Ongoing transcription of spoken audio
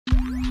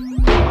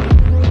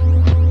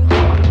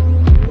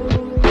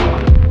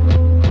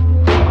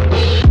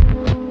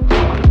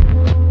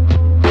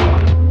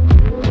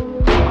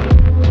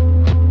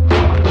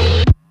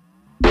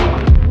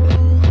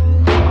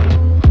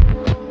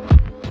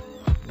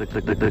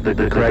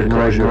The Craig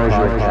Mosier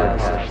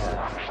Podcast.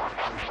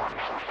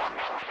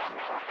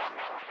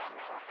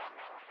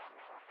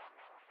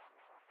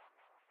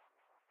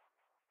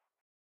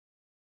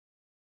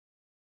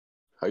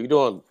 How you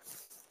doing?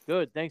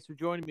 Good. Thanks for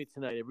joining me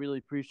tonight. I really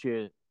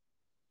appreciate it.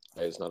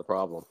 Hey, it's not a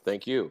problem.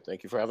 Thank you.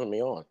 Thank you for having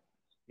me on.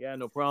 Yeah,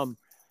 no problem.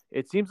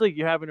 It seems like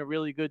you're having a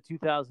really good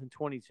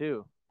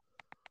 2022.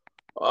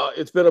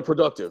 It's been a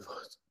productive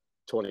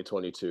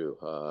 2022,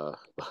 for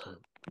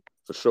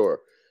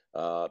sure.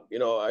 I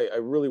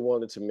really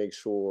wanted to make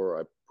sure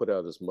I put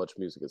out as much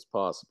music as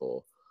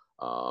possible.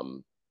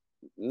 Um,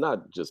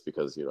 Not just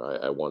because,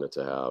 I wanted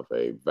to have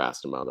a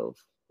vast amount of,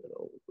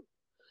 you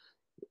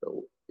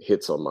know,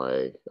 hits on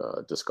my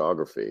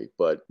discography,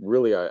 but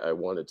really I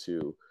wanted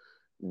to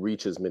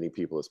reach as many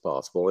people as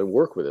possible and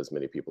work with as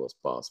many people as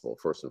possible,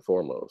 first and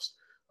foremost.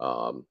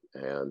 And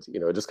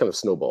it just kind of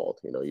snowballed.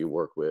 You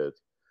work with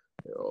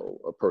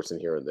a person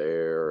here and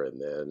there, and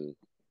then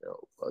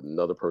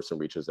another person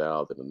reaches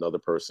out, and another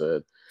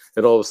person,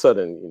 and all of a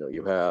sudden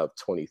you have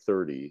 20,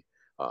 30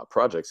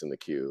 projects in the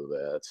queue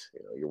that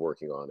you're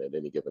working on at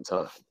any given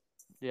time.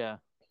 Yeah.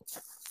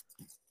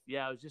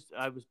 Yeah,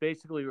 I was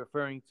basically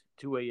referring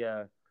to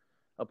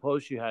a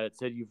post you had. It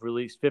said you've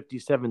released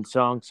 57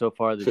 songs so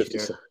far this 50,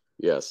 year.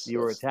 yes, You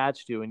were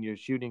attached to, and you're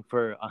shooting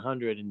for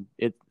 100, and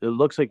it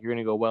looks like you're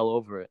going to go well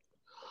over it.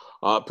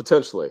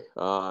 Potentially.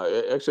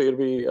 Actually, it'll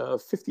be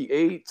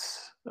 58.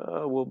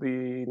 Will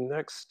be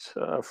next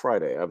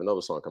Friday. I have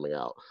another song coming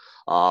out.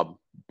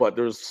 But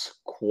there's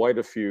quite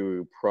a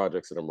few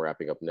projects that I'm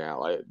wrapping up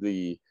now.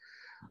 The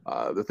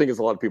thing is,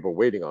 a lot of people are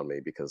waiting on me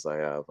because I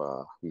have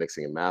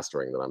mixing and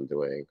mastering that I'm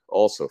doing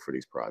also for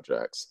these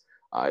projects.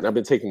 And I've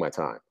been taking my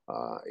time.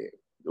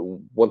 The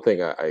one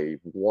thing I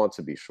want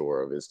to be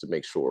sure of is to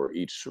make sure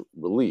each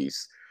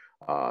release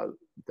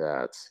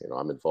that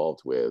I'm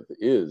involved with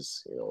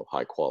is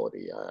high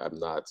quality. I'm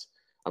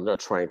not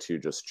trying to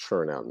just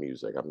churn out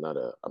music. I'm not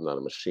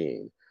a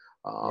machine.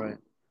 Right.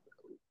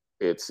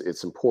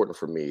 It's important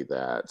for me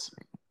that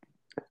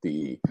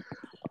the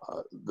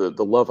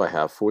the love I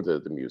have for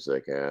the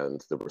music and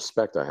the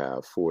respect I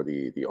have for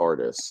the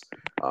artists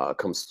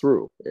comes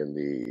through in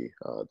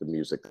the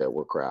music that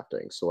we're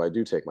crafting. So I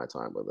do take my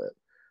time with it,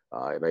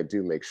 and I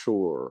do make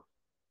sure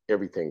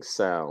everything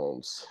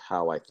sounds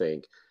how I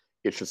think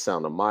it should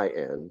sound on my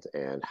end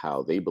and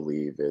how they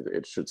believe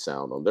it should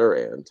sound on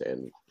their end.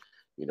 And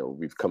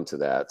we've come to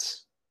that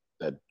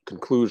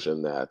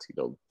conclusion that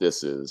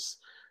this is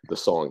the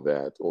song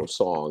that or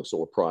songs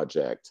or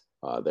project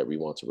that we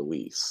want to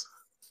release.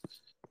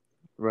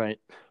 Right.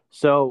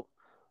 So,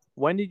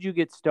 when did you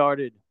get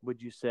started,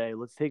 would you say?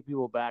 Let's take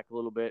people back a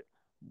little bit.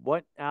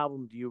 What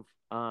album do you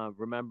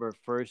remember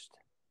first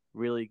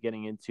really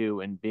getting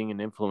into and being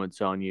an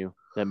influence on you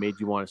that made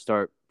you want to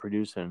start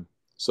producing?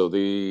 So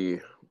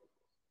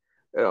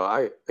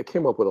I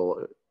came up with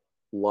a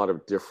lot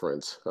of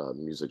different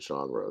music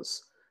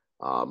genres.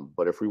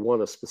 But if we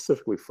want to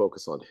specifically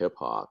focus on hip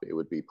hop, it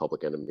would be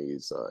Public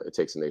Enemy's "It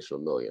Takes a Nation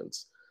of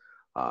Millions."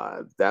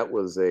 That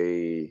was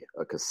a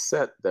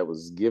cassette that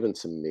was given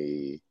to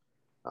me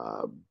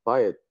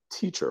by a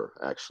teacher,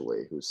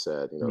 actually, who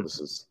said, this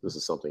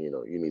is something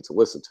you need to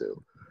listen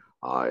to.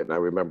 And I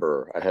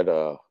remember I had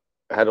a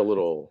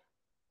little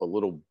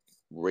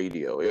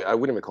radio. I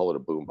wouldn't even call it a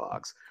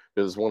boombox.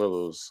 It was one of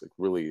those like,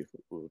 really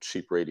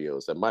cheap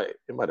radios that might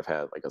have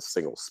had like a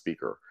single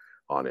speaker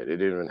on it. It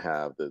didn't even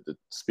have the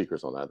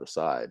speakers on either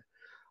side.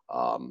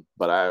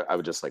 But I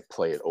would just like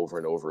play it over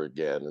and over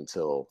again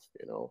until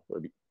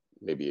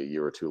maybe a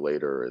year or two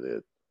later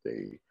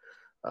the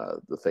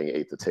thing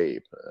ate the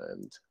tape.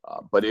 And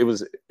but it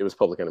was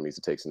Public Enemy's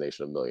 "It Takes a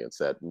Nation of Millions"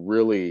 that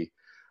really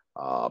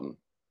I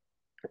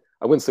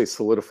wouldn't say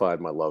solidified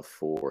my love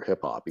for hip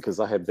hop, because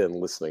I had been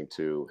listening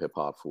to hip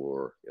hop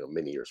for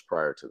many years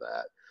prior to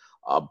that.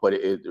 But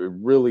it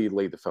really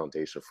laid the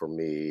foundation for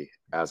me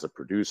as a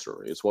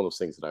producer. It's one of those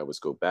things that I always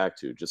go back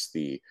to, just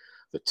the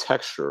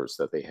textures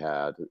that they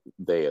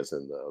as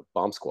in the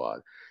Bomb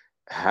Squad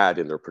had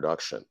in their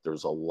production.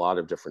 There's a lot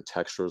of different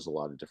textures, a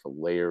lot of different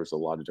layers, a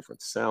lot of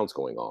different sounds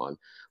going on,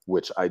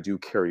 which I do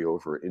carry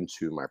over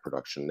into my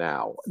production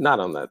now. Not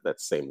on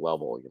that same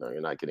level,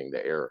 you're not getting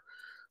the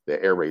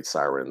air raid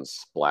sirens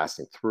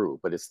blasting through,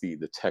 but it's the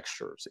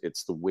textures.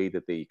 It's the way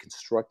that they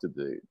constructed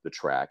the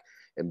track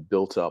and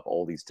built up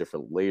all these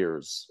different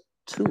layers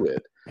to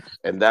it.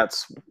 And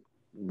that's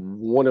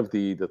one of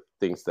the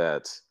things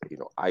that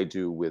I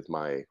do with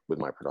my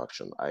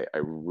production. I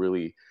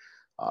really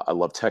I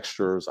love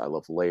textures, I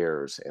love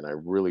layers, and I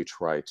really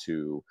try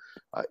to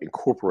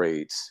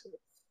incorporate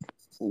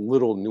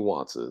little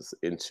nuances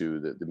into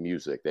the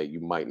music that you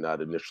might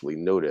not initially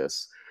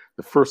notice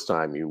the first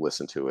time you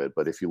listen to it.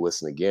 But if you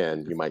listen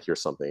again, you might hear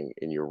something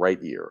in your right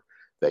ear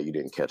that you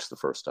didn't catch the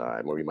first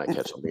time, or you might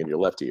catch something in your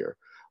left ear.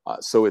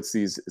 So it's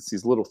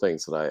these little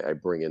things that I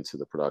bring into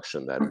the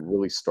production that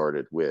really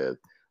started with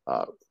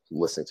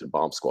listening to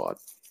Bomb Squad.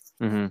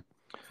 Mm-hmm.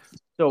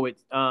 So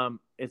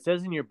it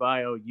says in your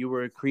bio you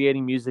were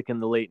creating music in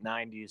the late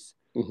 '90s,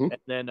 Mm-hmm. and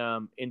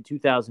then in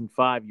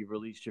 2005 you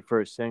released your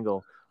first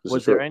single. This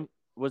Was is there true. any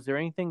was there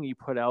anything you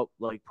put out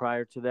like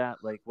prior to that,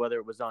 like whether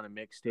it was on a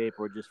mixtape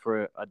or just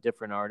for a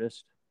different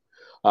artist?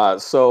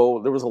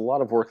 So there was a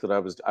lot of work that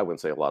I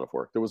wouldn't say a lot of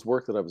work. There was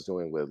work that I was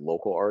doing with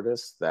local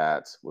artists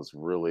that was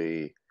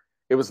really,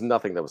 it was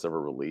nothing that was ever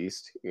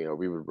released.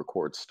 We would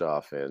record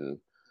stuff in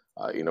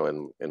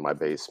my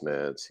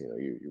basement.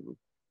 You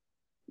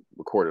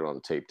record it on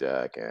a tape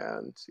deck,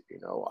 and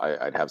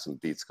I'd have some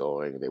beats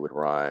going. They would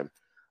rhyme.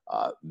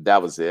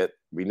 That was it.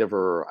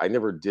 I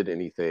never did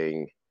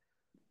anything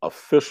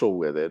official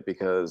with it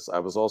because I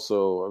was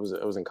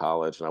in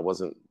college and I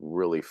wasn't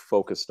really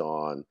focused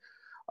on.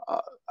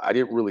 I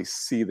didn't really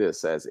see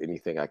this as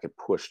anything I could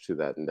push to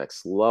that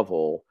next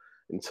level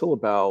until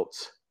about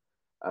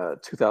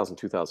 2000,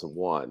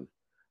 2001.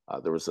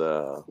 There was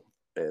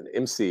an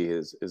MC.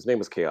 His name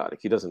was Chaotic.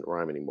 He doesn't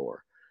rhyme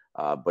anymore,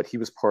 but he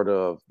was part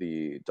of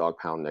the Dog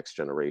Pound Next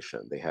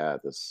Generation. They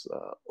had this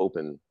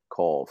open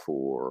call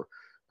for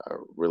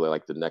really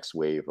like the next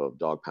wave of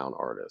Dog Pound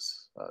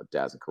artists,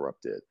 Daz and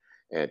Corrupted.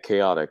 And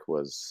Chaotic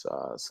was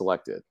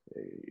selected.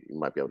 You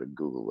might be able to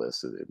Google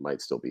this. It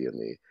might still be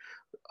in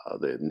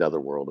the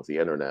netherworld of the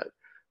internet.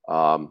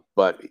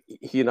 But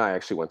he and I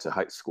actually went to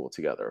high school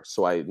together.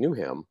 So I knew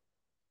him,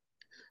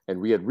 and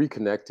we had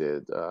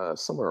reconnected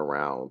somewhere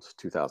around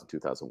 2000,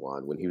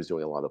 2001 when he was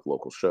doing a lot of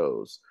local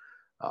shows.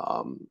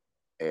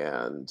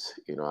 And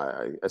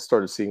I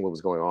started seeing what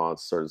was going on,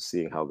 started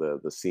seeing how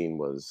the scene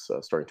was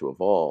starting to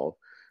evolve,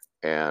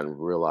 and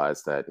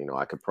realized that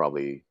I could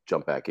probably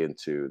jump back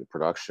into the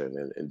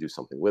production and do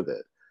something with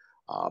it.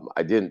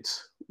 I didn't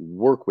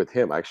work with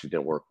him. I actually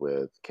didn't work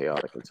with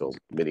Chaotic until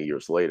many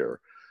years later.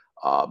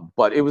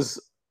 But it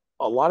was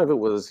a lot of it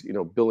was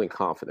building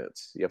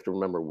confidence. You have to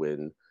remember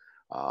when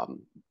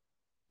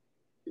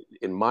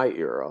in my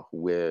era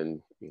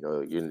when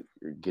you're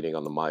getting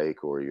on the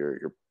mic or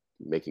you're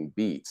making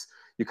beats,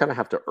 you kind of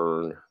have to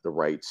earn the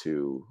right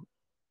to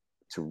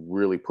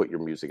really put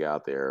your music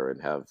out there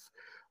and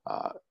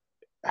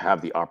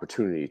have the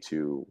opportunity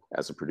to,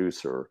 as a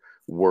producer,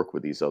 work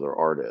with these other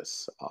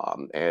artists.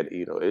 And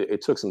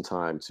it took some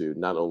time to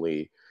not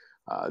only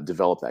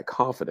develop that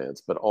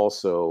confidence, but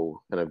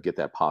also kind of get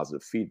that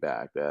positive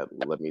feedback that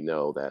let me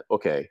know that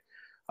okay,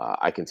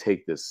 I can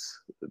take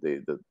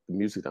the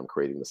music I'm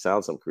creating, the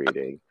sounds I'm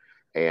creating,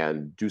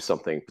 and do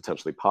something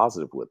potentially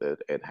positive with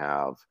it, and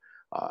have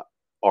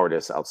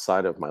artists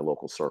outside of my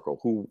local circle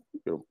who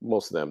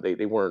most of them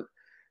they weren't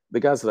the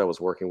guys that I was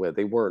working with.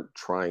 They weren't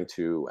trying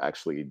to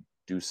actually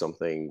do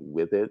something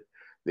with it.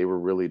 They were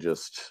really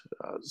just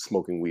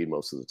smoking weed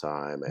most of the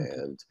time,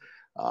 and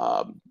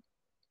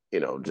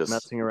just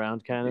messing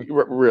around, kind of.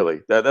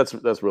 really that's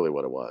really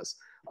what it was.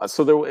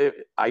 So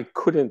I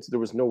couldn't. There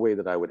was no way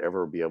that I would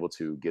ever be able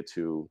to get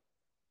to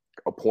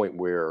a point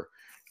where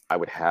I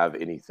would have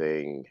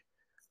anything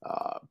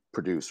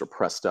produced or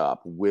pressed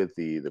up with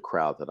the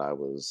crowd that I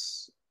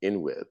was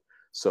in with.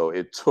 So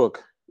it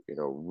took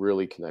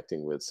really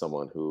connecting with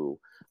someone who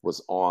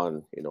was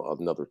on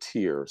another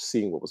tier,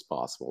 seeing what was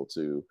possible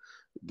to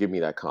give me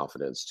that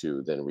confidence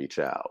to then reach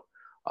out.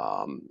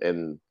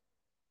 And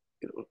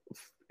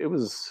it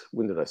was,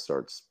 when did I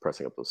start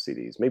pressing up those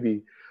CDs?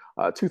 Maybe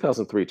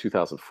 2003,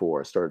 2004.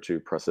 I started to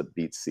press up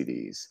beat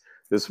CDs.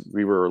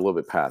 We were a little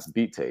bit past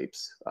beat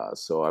tapes,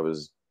 so I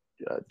was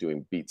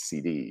doing beat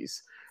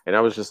CDs, and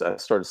I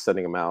started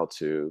sending them out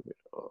to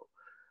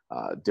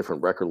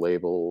different record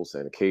labels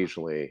and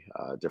occasionally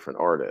different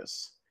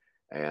artists.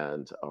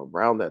 And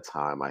around that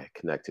time, I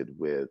connected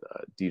with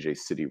DJ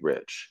City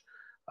Rich.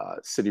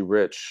 City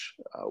Rich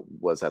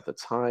was at the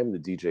time the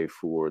DJ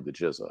for the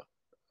Jizza.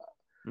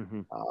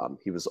 Mm-hmm.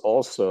 He was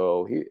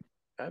also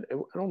I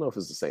don't know if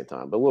it's the same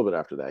time, but a little bit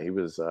after that, he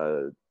was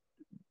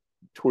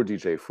tour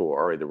DJ for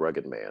Ari the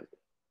Rugged Man.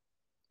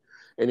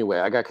 Anyway,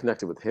 I got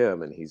connected with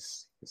him, and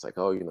he's like,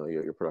 "Oh,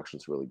 your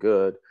production's really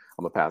good.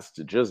 I'm gonna pass it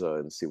to Jizza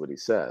and see what he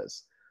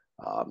says."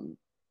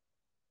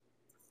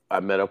 I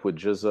met up with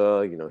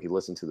Jizza. He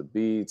listened to the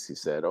beats. He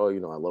said, "Oh,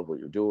 I love what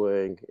you're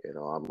doing. I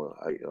want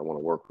to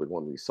work with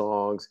one of these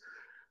songs."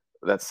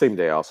 That same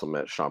day, I also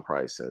met Sean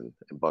Price and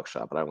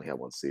Buckshot, but I only had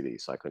one CD,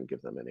 so I couldn't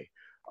give them any.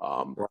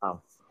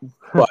 Wow.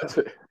 but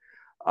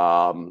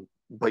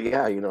but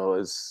yeah, you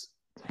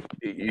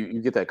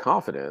get that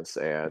confidence,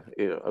 and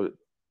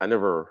I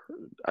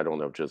don't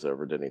know if Jizza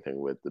ever did anything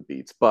with the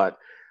beats, but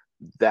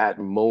that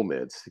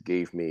moment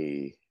gave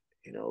me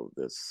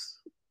this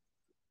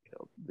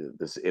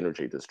this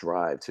energy, this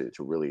drive to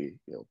really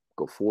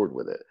go forward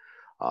with it.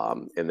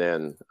 And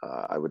then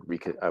I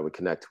would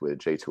connect with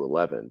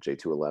J211.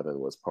 J211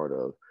 was part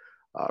of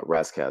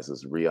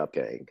Razkaz's Re-Up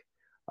Gang.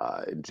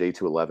 And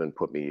J211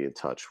 put me in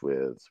touch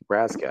with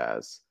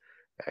Razkaz,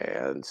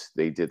 and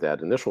they did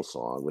that initial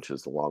song, which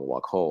is The Long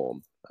Walk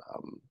Home,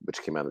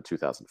 which came out in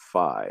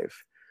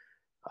 2005.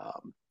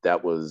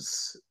 That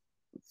was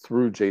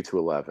through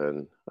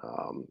J211,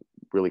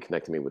 really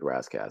connected me with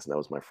Razkaz, and that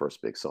was my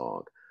first big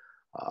song.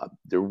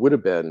 There would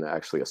have been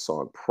actually a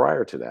song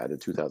prior to that in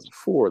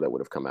 2004 that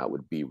would have come out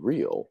with Be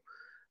Real,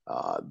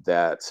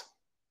 that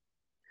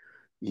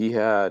he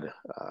had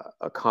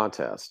a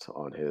contest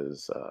on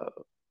his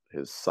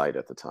site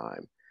at the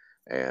time,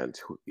 and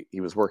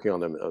he was working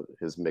on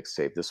his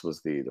mixtape. This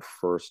was the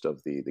first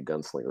of the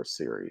Gunslinger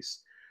series.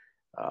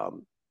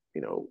 Um,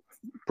 you know,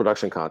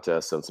 production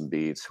contest, send some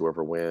beats.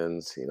 Whoever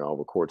wins, I'll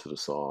record to the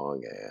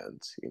song,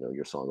 and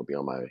your song will be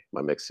on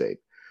my mixtape.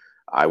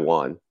 I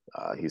won.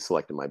 He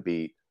selected my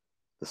beat.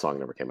 The song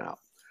never came out.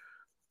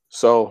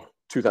 So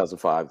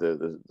 2005,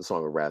 the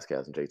song with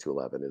Razzcast and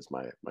J211 is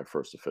my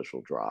first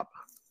official drop.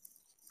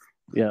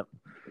 Yeah.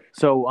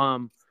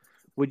 So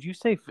would you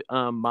say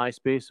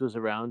MySpace was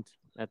around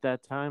at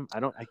that time?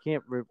 I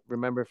can't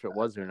remember if it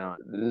was or not.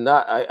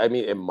 Not, I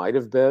mean, it might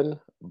have been,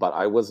 but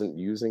I wasn't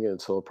using it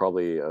until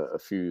probably a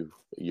few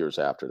years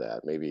after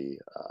that, maybe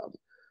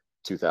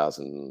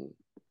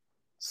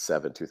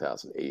 2007,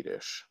 2008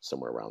 ish,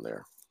 somewhere around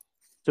there.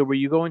 So were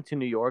you going to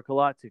New York a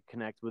lot to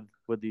connect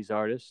with these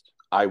artists?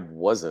 I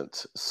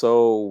wasn't.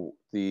 So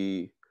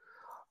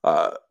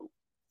uh,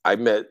 I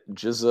met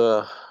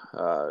Jizza,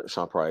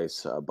 Sean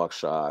Price,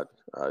 Buckshot,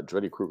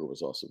 Dreddy Kruger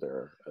was also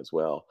there as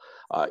well,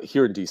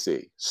 here in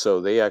DC. So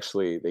they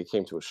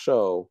came to a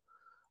show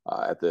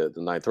at the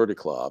 930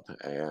 Club,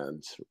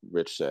 and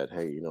Rich said,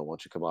 "Hey, why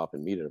don't you come up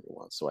and meet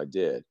everyone?" So I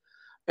did,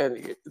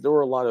 and there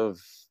were a lot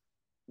of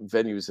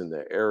venues in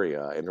the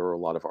area, and there were a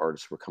lot of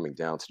artists who were coming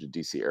down to the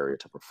DC area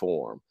to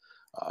perform.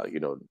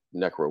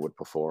 Necro would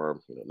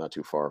perform, not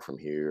too far from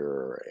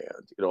here,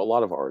 and a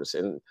lot of artists,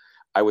 and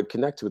I would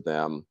connect with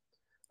them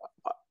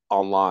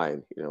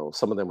online.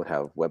 Some of them would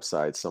have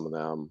websites, some of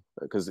them,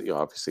 because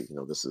obviously,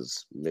 this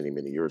is many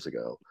years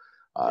ago.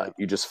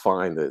 You just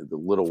find the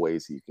little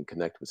ways that you can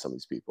connect with some of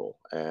these people.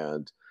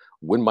 And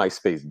when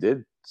MySpace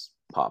did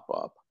pop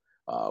up,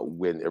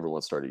 when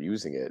everyone started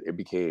using it, it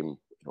became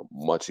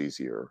much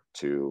easier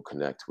to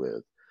connect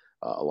with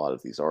a lot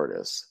of these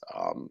artists.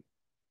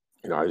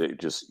 I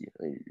just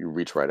you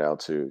reach right out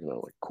to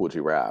like Cool G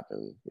Rap,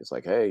 and it's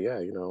like, hey, yeah,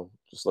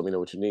 just let me know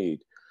what you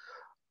need.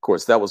 Of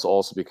course, that was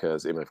also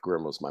because MF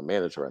Grimm was my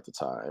manager at the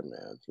time,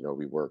 and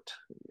we worked.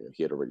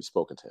 He had already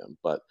spoken to him,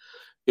 but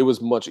it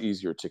was much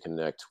easier to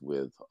connect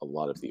with a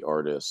lot of the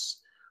artists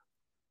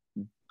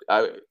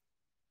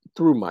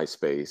through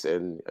MySpace,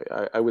 and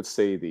I would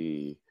say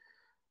the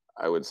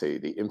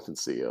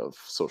infancy of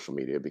social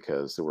media,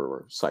 because there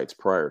were sites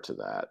prior to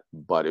that,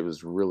 but it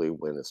was really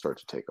when it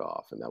started to take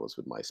off, and that was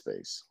with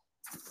MySpace.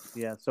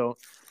 Yeah. So,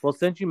 well,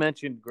 since you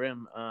mentioned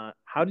Grimm,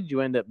 how did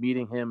you end up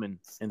meeting him and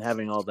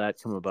having all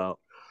that come about?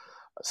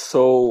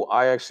 So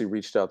I actually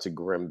reached out to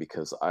Grimm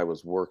because I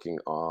was working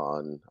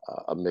on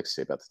a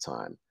mixtape at the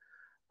time.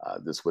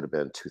 This would have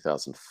been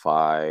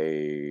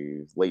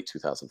 2005, late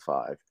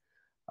 2005,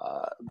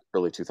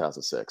 early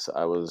 2006.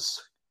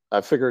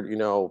 I figured,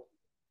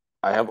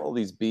 I have all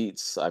these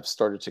beats. I've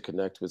started to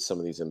connect with some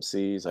of these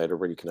MCs. I had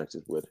already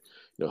connected with,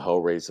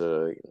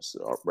 Hellraiser,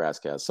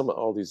 Razzcast,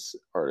 all these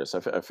artists.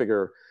 I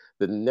figure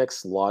the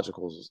next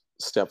logical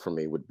step for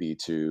me would be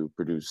to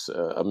produce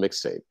a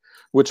mixtape,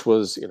 which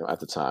was, at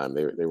the time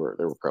they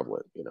were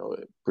prevalent.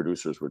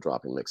 Producers were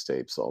dropping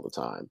mixtapes all the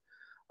time.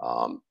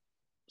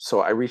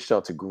 So I reached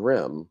out to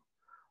Grimm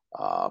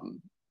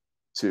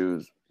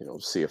to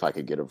see if I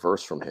could get a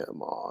verse from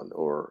him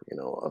or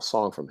a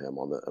song from him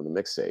on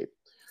the mixtape.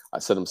 I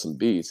sent him some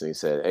beats, and he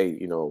said, "Hey,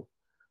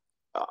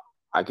 uh,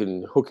 I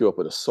can hook you up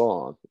with a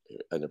song."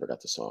 I never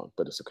got the song,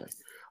 but it's okay.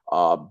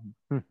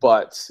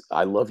 But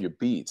I love your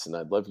beats, and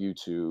I'd love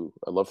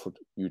for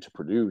you to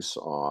produce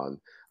on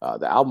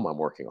the album I'm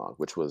working on,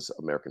 which was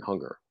American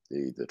Hunger,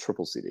 the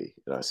triple CD.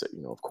 And I said,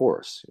 of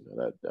course,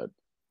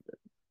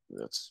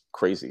 that's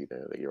crazy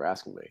that you're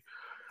asking me.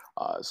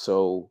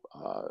 So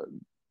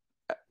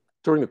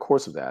during the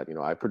course of that,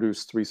 I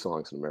produced 3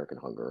 songs in American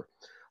Hunger.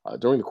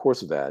 During the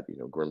course of that,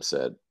 Grimm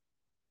said,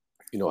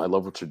 I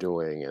love what you're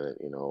doing, and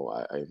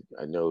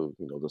I know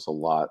there's a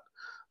lot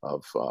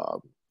of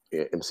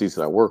MCs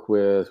that I work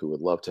with who would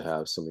love to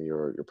have some of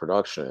your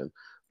production.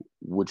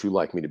 Would you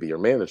like me to be your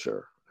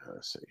manager? And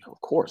I said,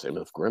 of course.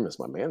 MF Grimm is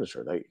my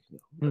manager.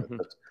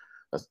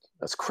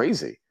 That's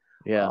crazy.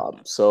 Yeah.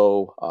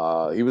 So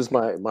he was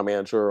my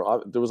manager.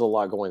 There was a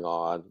lot going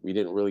on. We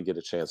didn't really get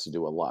a chance to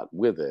do a lot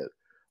with it,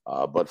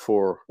 but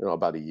for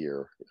about a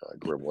year,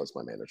 Grimm was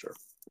my manager.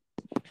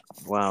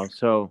 Wow.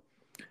 So,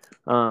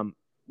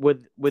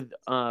 with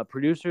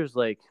producers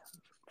like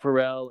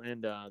Pharrell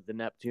and the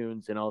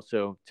Neptunes, and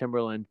also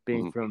Timberland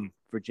being from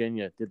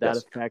Virginia, did that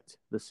affect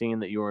the scene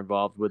that you were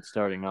involved with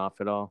starting off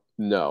at all?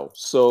 No.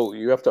 So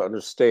you have to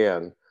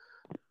understand,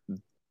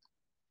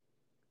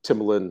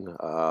 Timberland,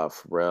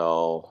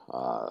 Pharrell,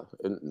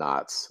 and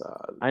Knots.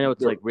 I know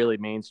it's like really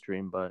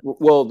mainstream, but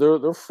well,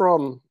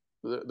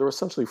 they're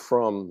essentially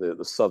from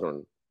the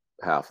southern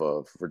half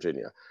of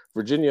Virginia.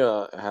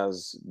 Virginia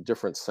has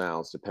different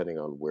sounds depending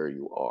on where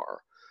you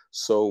are.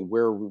 So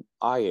where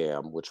I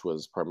am, which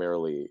is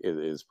primarily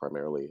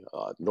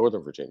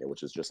Northern Virginia,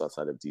 which is just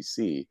outside of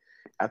DC,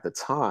 at the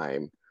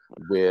time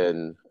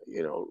when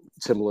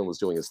Timbaland was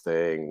doing his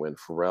thing, when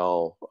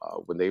Pharrell,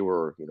 when they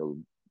were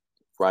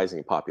rising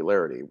in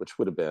popularity, which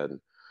would have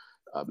been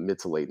mid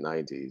to late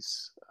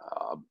 '90s,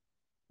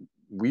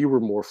 we were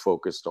more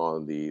focused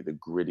on the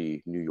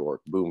gritty New York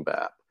boom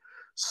bap.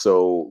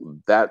 So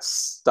that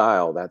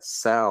style, that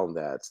sound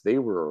that they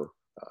were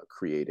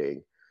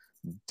creating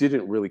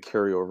didn't really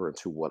carry over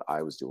into what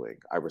I was doing.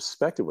 I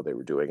respected what they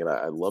were doing and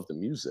I loved the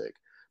music,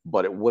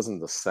 but it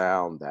wasn't the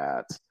sound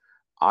that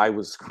I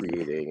was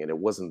creating, and it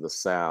wasn't the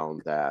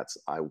sound that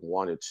I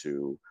wanted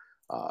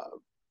uh,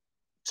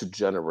 to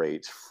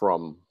generate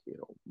from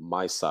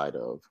my side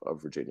of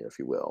Virginia, if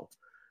you will.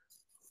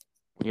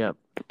 Yeah.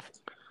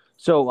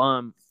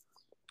 So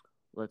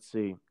let's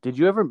see. Did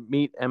you ever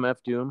meet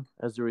MF Doom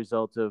as a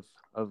result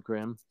of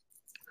Grimm?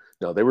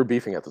 No, they were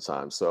beefing at the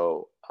time.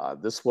 So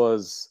this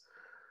was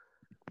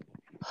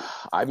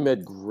I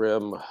met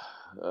Grimm.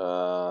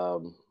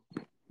 Um,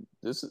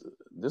 this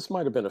this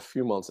might have been a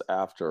few months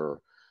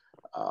after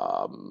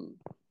um,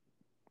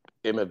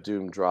 MF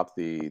Doom dropped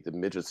the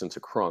Midgets into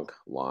Crunk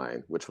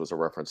line, which was a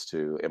reference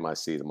to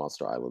MIC, the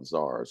Monster Island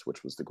Czars,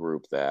 which was the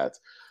group that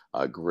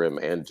Grimm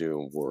and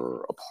Doom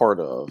were a part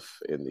of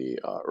in the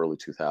early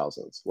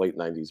 2000s, late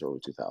 90s, early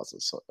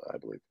 2000s, I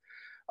believe.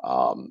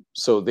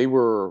 So they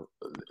were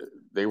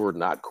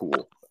not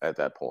cool at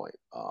that point.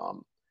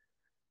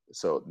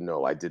 So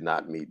no, I did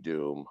not meet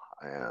Doom,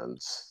 and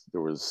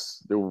there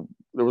was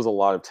a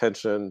lot of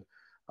tension,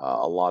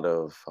 a lot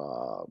of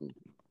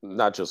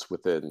not just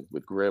with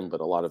Grimm, but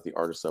a lot of the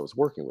artists I was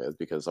working with,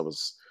 because I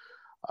was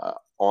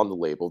on the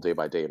label Day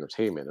by Day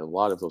Entertainment, and a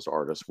lot of those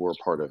artists were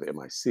part of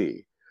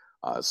MIC.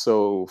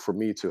 So for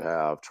me to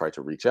have tried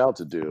to reach out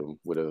to Doom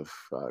would have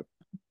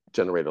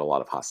generated a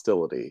lot of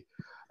hostility,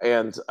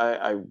 and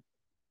I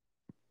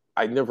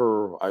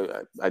never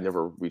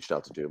reached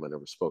out to Doom. I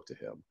never spoke to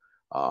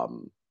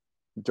him.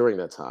 During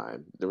that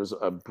time, there was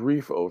a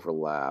brief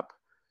overlap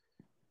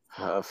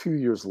a few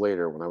years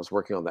later when I was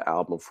working on the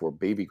album for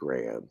Baby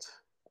Grand.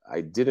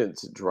 I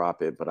didn't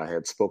drop it, but I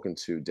had spoken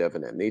to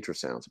Devin at Nature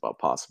Sounds about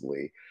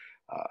possibly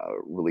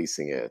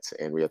releasing it,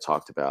 and we had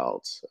talked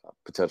about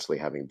potentially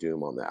having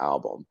Doom on the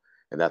album,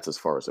 and that's as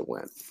far as it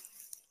went.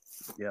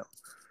 Yeah.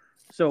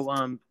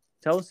 So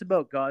tell us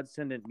about God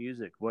Sending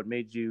Music. What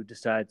made you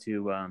decide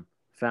to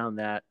found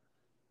that,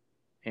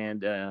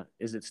 and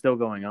is it still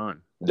going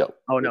on? No.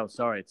 Oh no,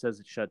 sorry. It says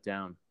it's shut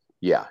down.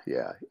 Yeah.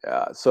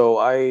 So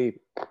I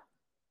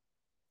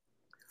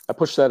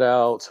pushed that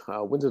out.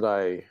 When did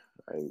I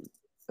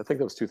think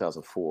that was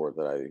 2004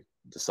 that I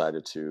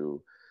decided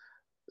to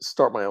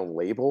start my own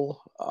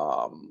label.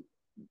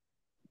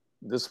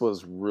 This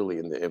was really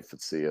in the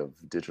infancy of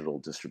digital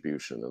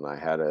distribution, and I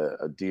had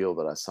a deal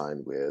that I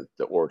signed with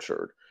The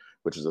Orchard,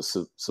 which is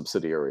a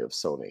subsidiary of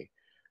Sony.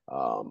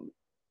 Um,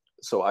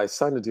 so I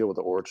signed a deal with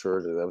The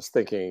Orchard, and I was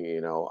thinking,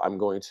 I'm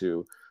going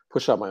to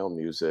push out my own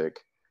music,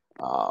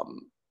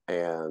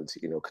 and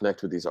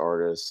connect with these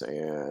artists,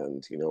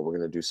 and we're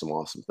going to do some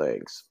awesome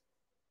things.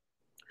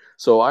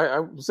 So I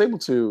was able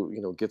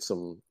to get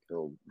some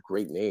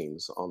great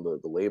names on the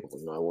label.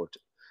 I worked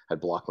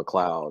at Block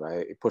McCloud.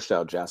 I pushed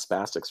out Jazz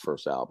Spastic's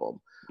first album.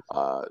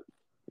 uh,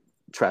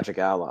 Tragic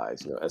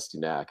Allies,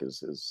 SDNAC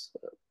is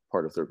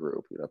part of their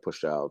group. I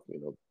pushed out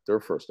their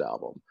first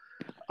album.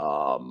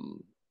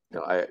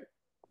 I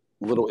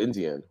Little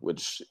Indian,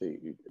 which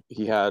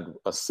he had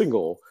a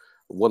single,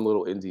 One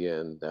Little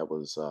Indian, that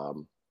was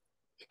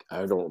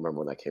I don't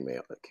remember when that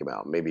came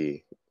out,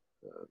 maybe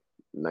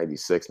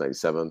 96,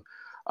 97,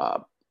 uh,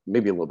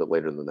 maybe a little bit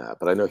later than that.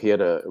 But I know he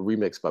had a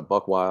remix by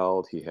Buck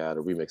Wild. He had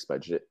a remix by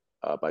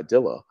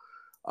Dilla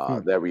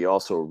that we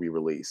also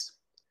re-released.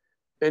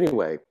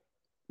 Anyway,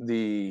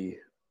 the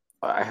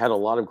I had a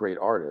lot of great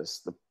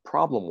artists. The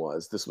problem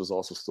was this was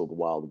also still the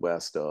Wild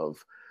West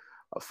of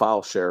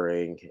file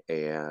sharing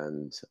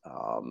and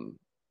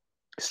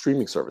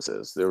streaming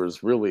services. There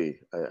was really,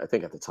 I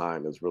think at the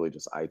time, it was really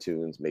just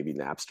iTunes, maybe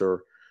Napster.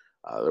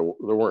 There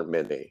weren't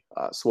many.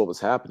 So what was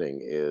happening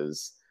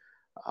is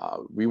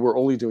we were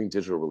only doing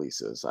digital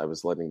releases. I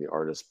was letting the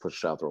artists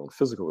push out their own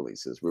physical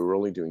releases. We were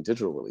only doing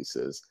digital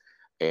releases.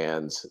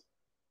 And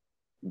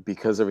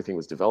because everything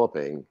was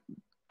developing,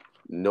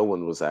 no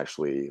one was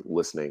actually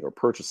listening or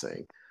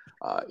purchasing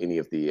any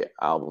of the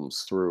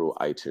albums through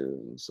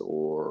iTunes,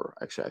 or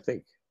actually, I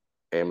think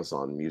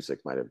Amazon Music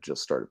might have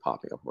just started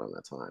popping up around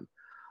that time.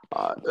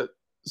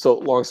 So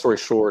long story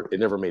short, it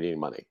never made any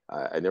money.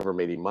 I never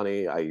made any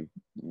money. I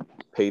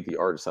paid the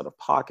artists out of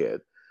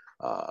pocket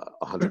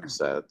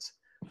 100%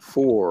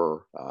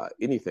 for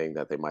anything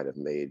that they might have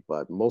made,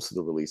 but most of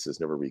the releases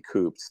never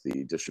recouped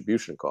the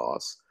distribution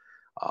costs.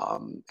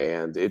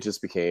 And it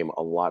just became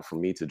a lot for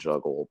me to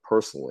juggle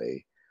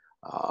personally.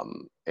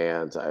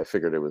 And I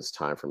figured it was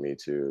time for me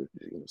to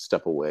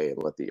step away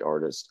and let the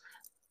artist,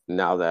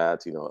 now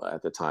that,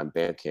 at the time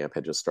Bandcamp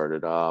had just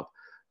started up,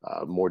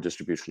 more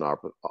distribution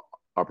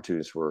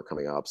opportunities were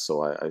coming up.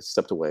 So I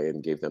stepped away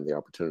and gave them the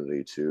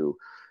opportunity to,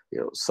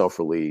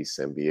 self-release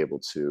and be able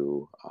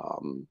to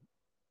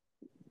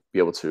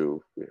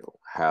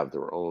have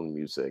their own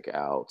music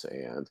out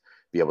and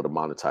be able to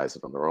monetize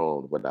it on their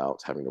own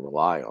without having to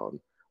rely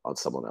on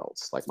someone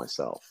else like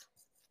myself.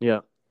 Yeah.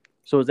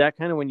 So is that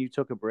kind of when you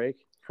took a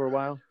break for a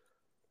while?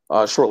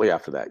 Shortly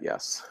after that,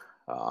 yes.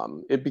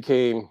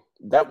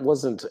 That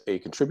wasn't a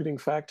contributing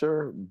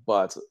factor,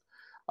 but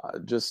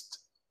just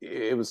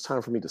it was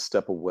time for me to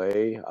step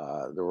away.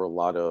 There were a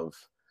lot of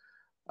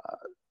uh,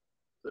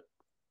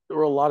 there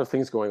were a lot of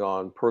things going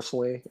on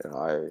personally.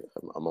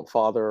 I'm a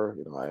father.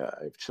 I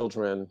have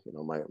children.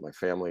 My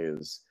family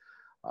is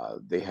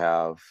they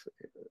have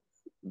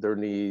their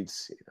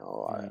needs.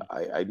 Mm.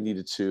 I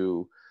needed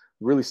to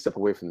really step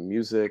away from the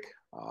music,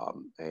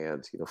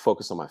 and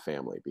focus on my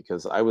family,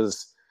 because I would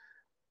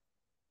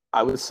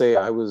say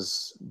I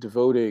was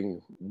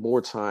devoting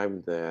more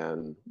time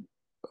than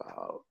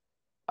uh,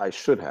 I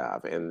should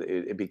have, and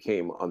it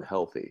became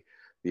unhealthy,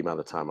 the amount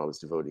of time I was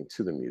devoting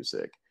to the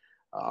music.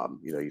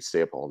 You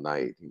stay up all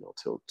night,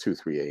 till 2,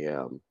 3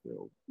 a.m.,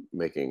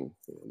 making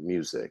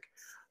music,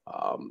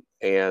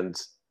 and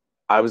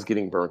I was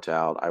getting burnt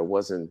out. I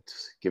wasn't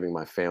giving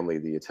my family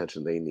the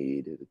attention they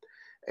needed,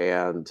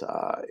 and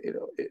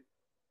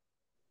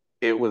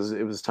it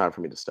was time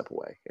for me to step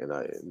away, and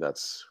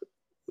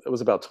it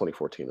was about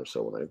 2014 or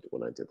so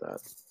when I did that.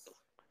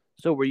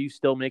 So were you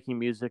still making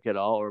music at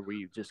all, or were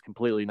you just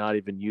completely not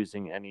even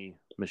using any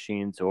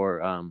machines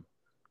or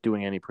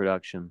doing any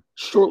production?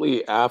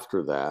 Shortly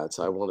after that,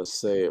 I want to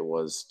say it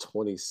was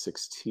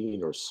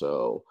 2016 or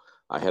so,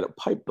 I had a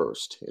pipe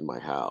burst in my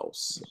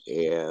house,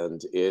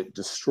 and it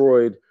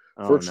destroyed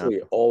Oh no.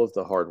 virtually all of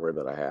the hardware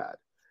that I had.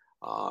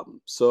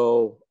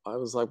 So I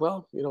was like,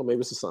 well,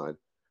 maybe it's a sign.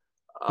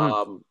 Hmm.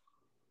 Um,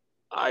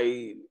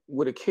 I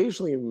would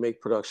occasionally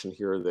make production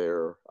here or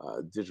there,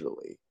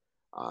 digitally.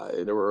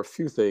 There were a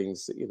few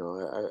things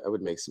that, I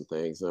would make some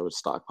things, and I would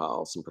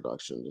stockpile some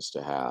production just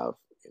to have,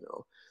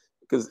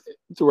 because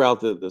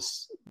throughout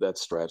that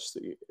stretch,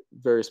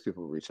 various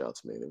people would reach out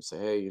to me and they would say,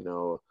 hey,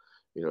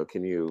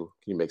 can you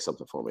make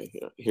something for me?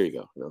 Here you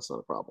go. It's not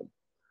a problem.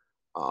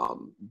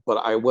 But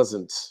I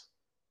wasn't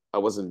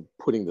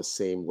putting the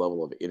same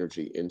level of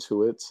energy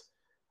into it.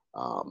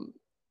 Um,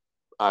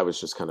 I was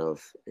just kind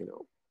of,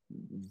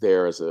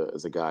 there as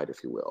a guide,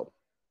 if you will.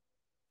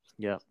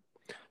 Yeah.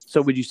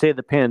 So would you say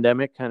the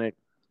pandemic kind of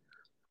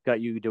got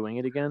you doing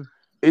it again?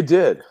 It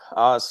did.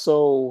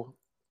 So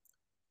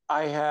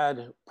I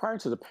had, prior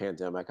to the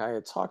pandemic, I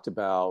had talked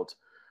about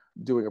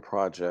doing a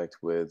project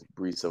with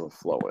Breeze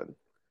Overflowing,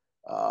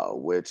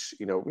 which,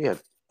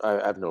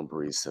 I've known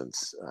Breeze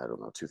since, I don't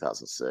know,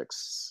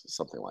 2006,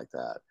 something like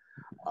that.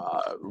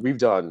 We've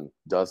done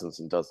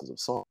dozens and dozens of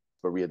songs,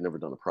 but we had never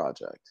done a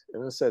project.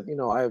 And I said,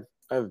 I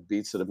have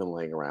beats that have been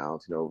laying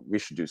around. We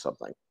should do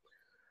something.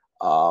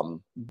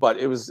 But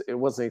it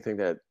wasn't anything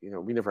that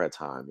we never had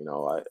time.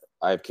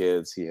 I have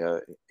kids. He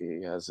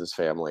has his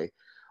family.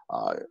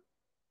 Uh,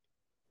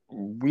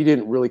 we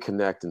didn't really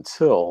connect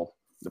until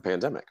the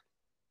pandemic.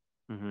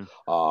 Hmm.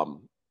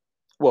 Um,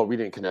 well, we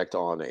didn't connect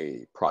on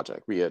a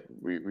project. We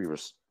were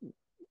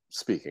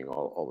speaking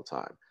all the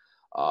time.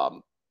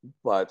 Um,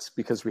 but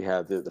because we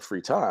had the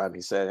free time,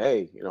 he said,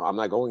 "Hey, I'm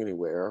not going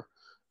anywhere.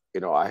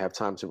 I have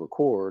time to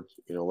record.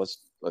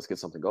 Let's get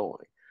something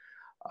going."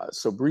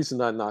 So Breeze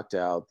and I knocked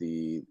out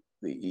the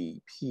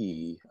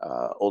EP,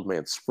 Old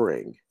Man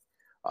Spring,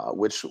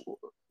 which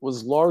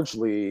was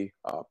largely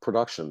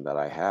production that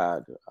I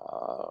had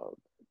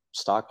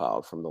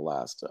stockpiled from the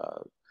last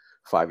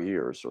 5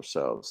 years or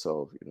so.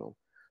 So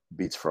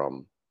beats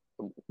from,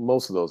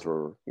 most of those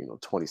were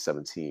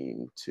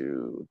 2017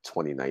 to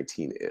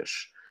 2019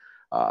 ish,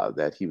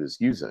 that he was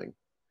using.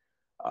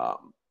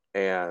 Um,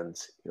 and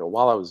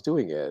while I was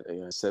doing it,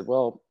 I said,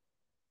 well,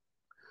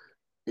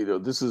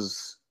 this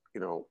is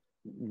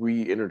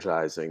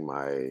re-energizing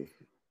my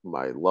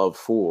love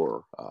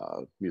for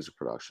music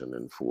production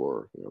and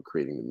for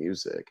creating the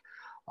music.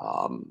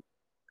 Um,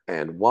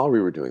 and while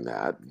we were doing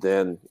that,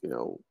 then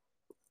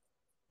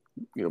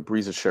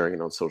Breeze is sharing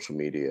it on social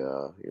media.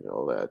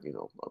 That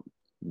I'm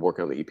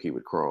working on the EP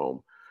with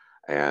Chrome,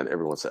 and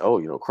everyone said, "Oh,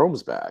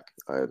 Chrome's back,"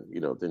 and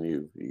then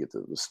you get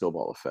the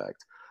snowball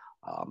effect.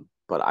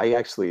 But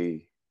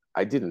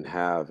I didn't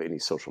have any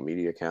social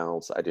media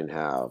accounts. I didn't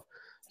have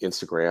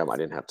Instagram. I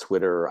didn't have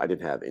Twitter. I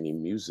didn't have any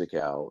music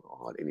out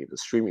on any of the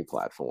streaming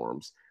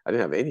platforms. I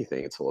didn't have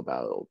anything until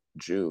about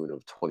June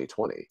of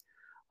 2020.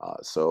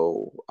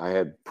 So I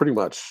had pretty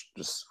much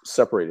just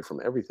separated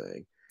from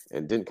everything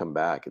and didn't come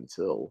back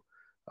until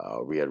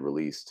we had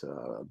released,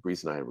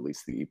 Breeze and I had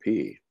released the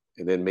EP.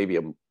 And then maybe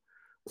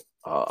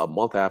a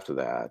month after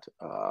that,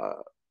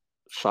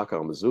 Shaka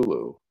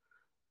Mazulu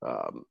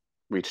um,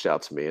 reached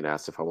out to me and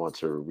asked if I wanted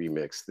to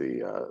remix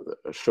the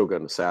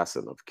Shogun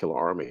Assassin of Killer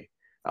Army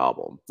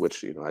album,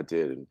 which I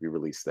did, and we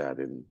released that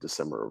in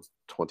December of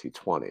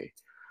 2020.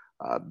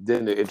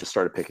 Then it just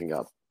started picking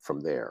up from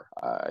there.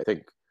 I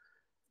think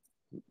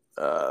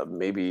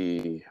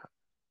maybe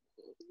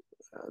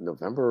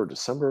November or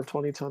December of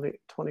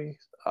 2020.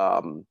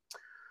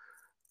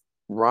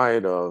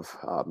 Ryan of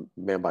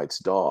Man Bites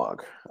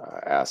Dog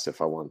asked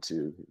if I wanted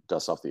to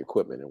dust off the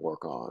equipment and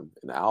work on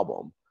an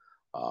album.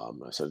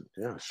 I said,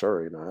 yeah,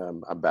 sure.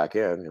 I'm back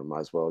in. Might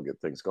as well get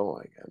things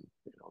going. And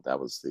that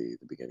was the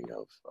beginning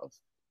of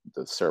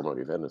the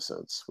Ceremony of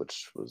Innocence,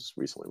 which was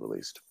recently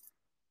released.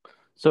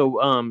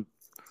 So,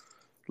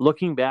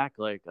 looking back,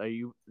 like,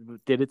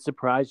 did it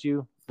surprise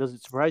you? Does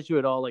it surprise you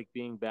at all, like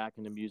being back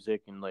into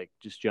music and like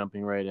just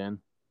jumping right in?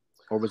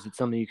 or was it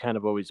something you kind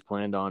of always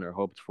planned on or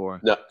hoped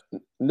for? No,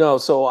 no.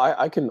 So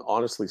I can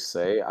honestly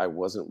say I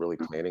wasn't really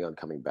planning on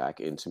coming back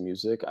into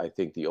music. I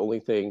think the only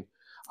thing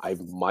I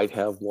might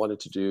have wanted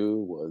to do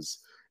was,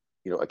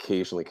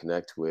 occasionally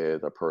connect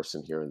with a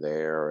person here and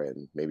there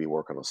and maybe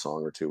work on a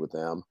song or two with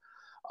them.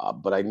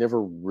 But I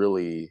never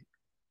really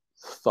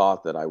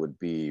thought that I would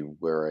be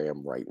where I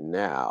am right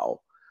now,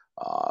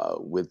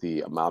 with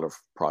the amount of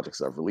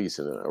projects I've released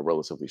in a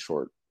relatively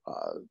short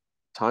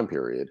time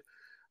period,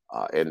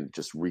 and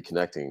just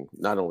reconnecting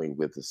not only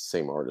with the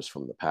same artists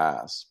from the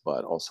past,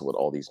 but also with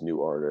all these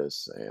new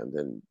artists, and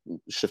then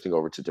shifting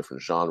over to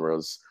different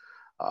genres,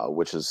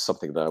 which is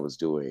something that I was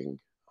doing,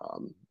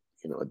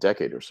 a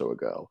decade or so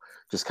ago.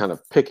 Just kind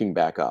of picking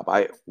back up.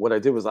 What I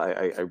did was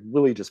I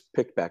really just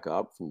picked back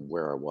up from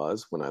where I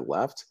was when I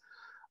left,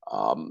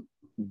 um,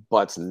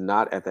 but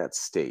not at that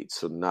state.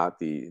 So not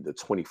the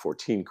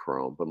 2014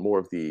 Chrome, but more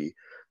of the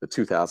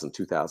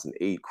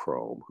 2008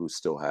 Chrome, who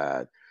still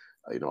had,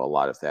 a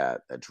lot of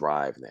that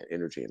drive and that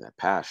energy and that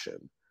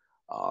passion.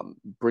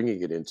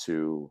 Bringing it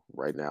into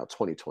right now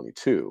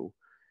 2022,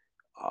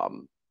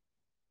 um,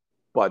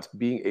 but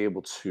being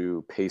able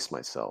to pace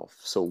myself.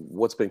 So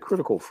what's been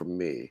critical for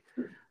me,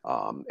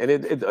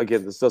 and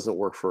again, this doesn't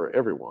work for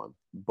everyone,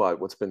 but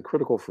what's been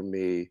critical for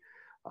me,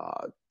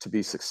 to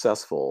be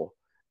successful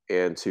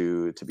and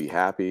to be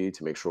happy,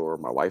 to make sure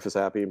my wife is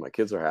happy, my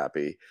kids are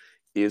happy,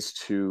 is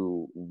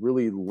to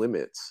really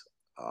limit,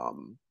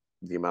 um,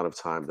 the amount of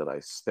time that I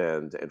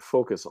spend and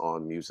focus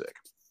on music.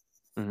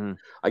 Hmm.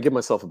 I give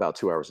myself about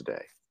 2 hours a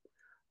day.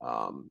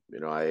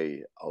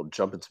 I'll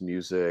jump into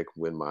music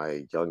when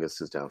my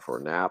youngest is down for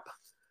a nap.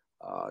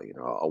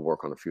 I'll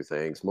work on a few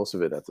things. Most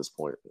of it at this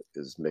point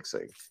is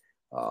mixing.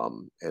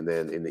 And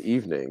then in the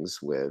evenings,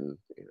 when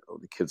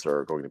the kids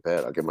are going to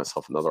bed, I'll give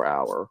myself another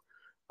hour,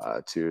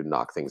 to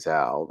knock things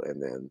out,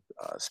 and then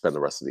spend the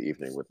rest of the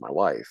evening with my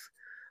wife.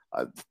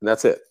 And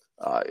that's it.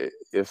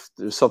 If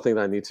there's something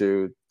that I need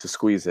to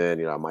squeeze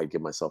in, I might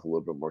give myself a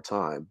little bit more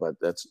time, but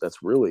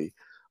that's really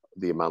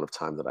the amount of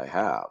time that I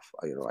have.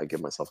 I give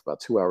myself about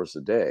 2 hours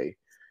a day,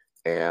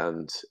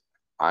 and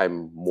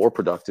I'm more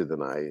productive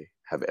than I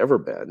have ever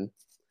been.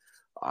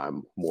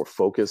 I'm more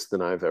focused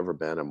than I've ever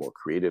been. I'm more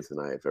creative than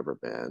I've ever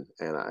been,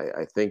 and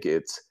I think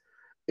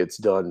it's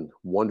done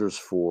wonders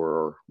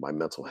for my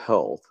mental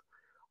health,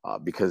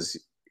 because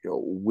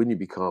when you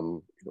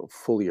become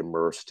fully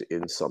immersed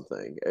in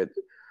something,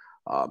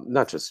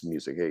 not just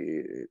music.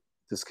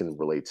 This can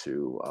relate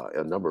to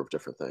a number of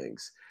different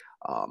things.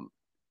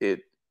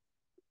 It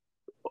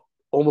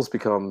almost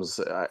becomes,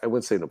 I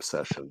wouldn't say an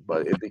obsession,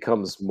 but it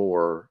becomes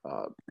more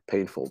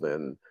painful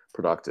than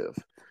productive.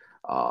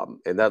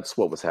 And that's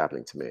what was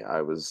happening to me.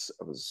 I was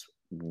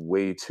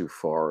way too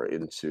far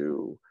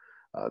into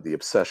the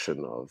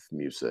obsession of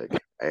music,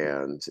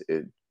 and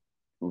it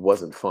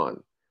wasn't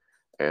fun.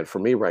 And for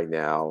me right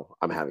now,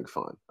 I'm having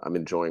fun. I'm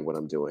enjoying what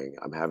I'm doing.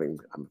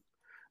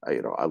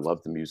 I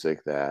love the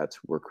music that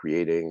we're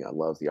creating. I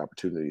love the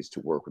opportunities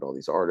to work with all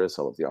these artists.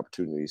 I love the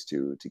opportunities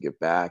to give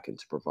back and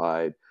to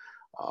provide,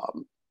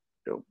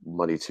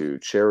 money to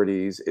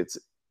charities.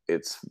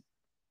 It's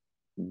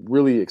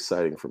really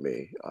exciting for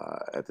me,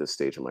 at this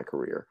stage of my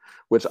career,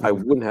 which I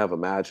Hmm. wouldn't have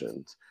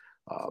imagined,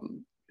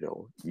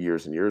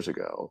 years and years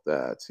ago,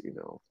 that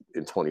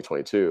in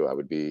 2022 I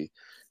would be,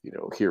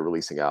 here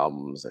releasing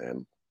albums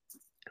and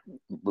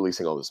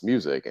releasing all this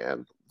music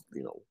and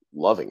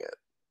loving it.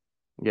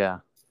 Yeah.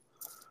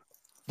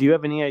 Do you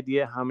have any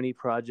idea how many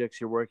projects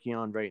you're working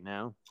on right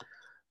now?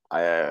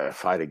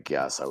 If I had to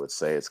guess, I would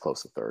say it's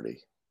close to 30.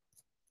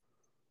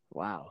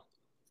 Wow.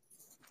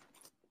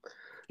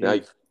 Now,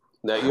 Jeez.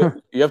 now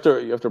you have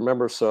to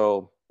remember.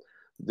 So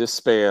this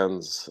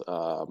spans,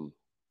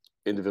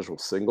 individual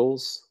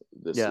singles.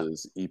 This Yeah.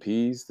 is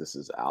EPs. This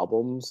is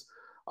albums,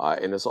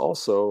 and it's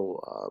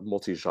also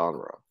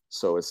multi-genre.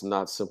 So it's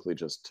not simply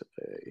just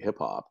hip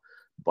hop,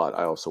 but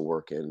I also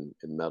work in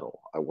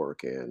metal. I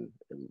work in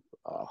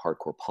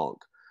hardcore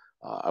punk.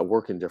 I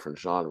work in different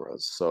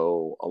genres.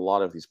 So a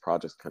lot of these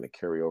projects kind of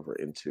carry over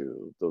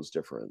into those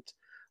different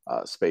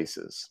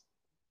spaces.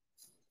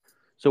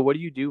 So what do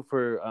you do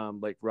for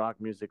like rock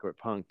music or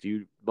punk? Do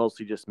you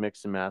mostly just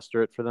mix and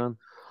master it for them?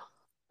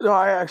 No,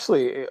 I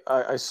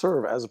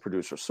serve as a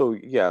producer. So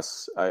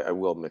yes, I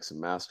will mix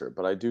and master,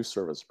 but I do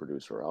serve as a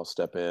producer. I'll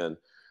step in,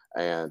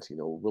 and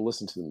we'll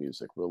listen to the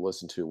music, we'll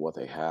listen to what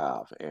they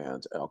have,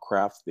 and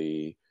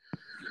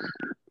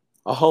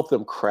I'll help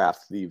them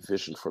craft the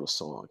vision for the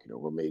song.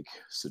 We'll make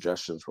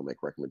suggestions, we'll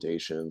make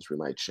recommendations. We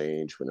might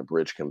change when a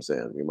bridge comes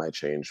in. We might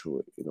change,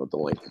 the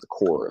length of the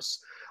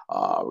chorus.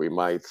 We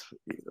might,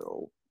 you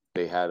know,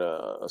 they had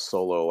a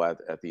solo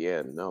at the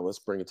end. No, let's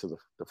bring it to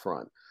the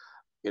front.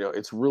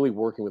 It's really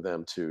working with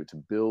them to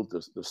build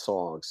the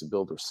songs, to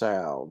build their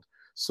sound,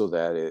 so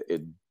that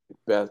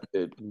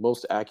it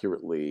most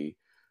accurately,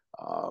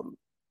 um,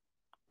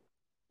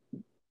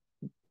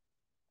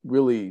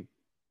 really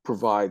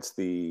provides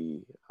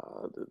the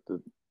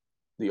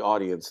the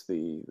audience,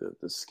 the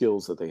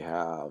skills that they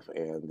have,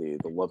 and the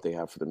love they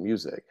have for the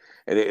music.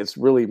 And it's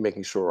really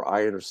making sure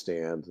I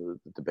understand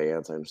the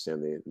bands, I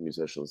understand the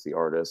musicians, the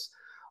artists,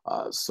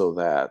 so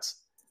that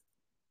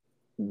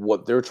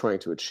what they're trying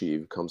to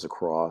achieve comes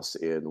across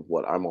in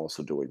what I'm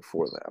also doing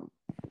for them.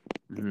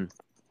 Hmm.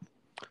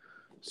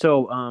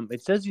 So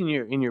it says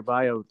in your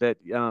bio that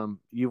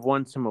you've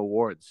won some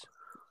awards.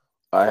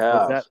 I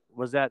have.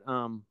 Was that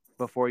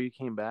before you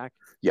came back?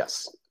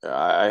 Yes,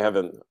 I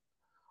haven't.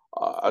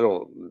 I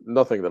don't.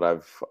 Nothing that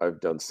I've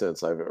done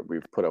since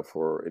we've put up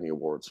for any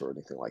awards or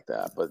anything like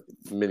that. But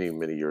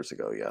many years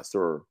ago, yes,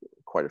 there were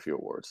quite a few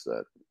awards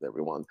that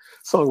we won.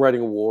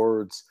 Songwriting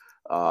awards,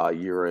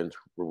 year-end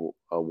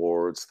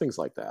awards, things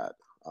like that.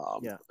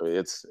 Yeah. I mean,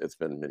 it's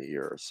been many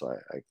years, so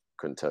I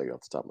couldn't tell you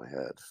off the top of my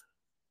head.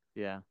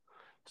 Yeah.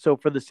 So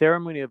for the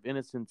Ceremony of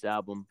Innocence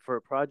album, for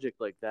a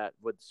project like that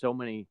with so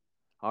many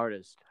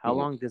artists, how Mhm.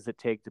 long does it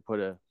take to put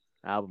a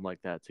album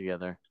like that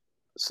together?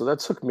 So that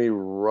took me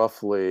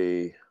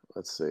roughly,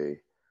 let's see,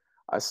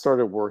 I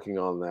started working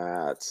on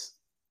that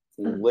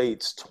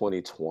late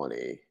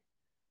 2020.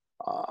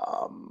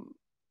 Um,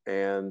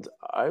 and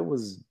I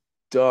was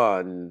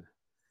done.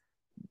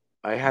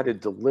 I had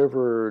it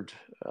delivered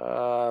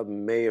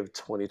May of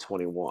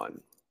 2021.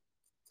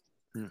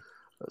 Hmm.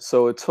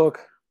 So it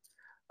took,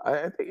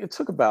 I think it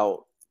took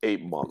about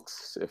 8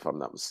 months, if I'm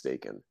not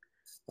mistaken.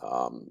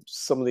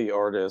 Some of the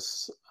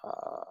artists,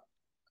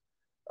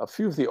 a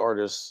few of the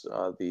artists,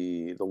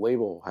 the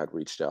label had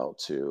reached out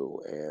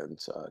to and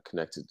uh,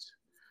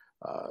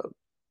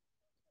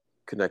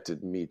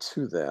 connected me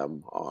to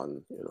them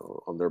on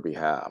on their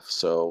behalf.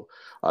 So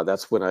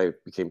that's when I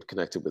became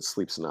connected with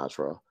Sleep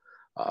Sinatra,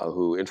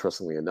 who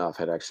interestingly enough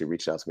had actually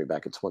reached out to me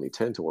back in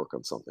 2010 to work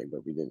on something,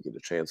 but we didn't get a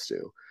chance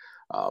to.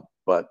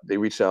 But they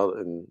reached out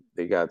and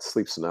they got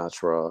Sleep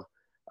Sinatra,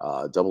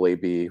 Double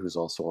AB, who's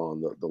also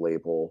on the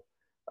label,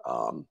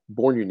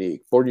 Born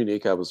Unique. Born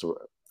Unique,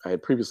 I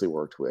had previously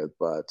worked with,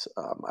 but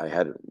I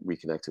hadn't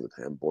reconnected with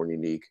him. Born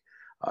Unique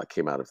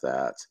came out of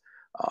that.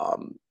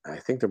 I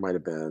think there might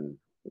have been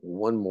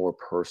one more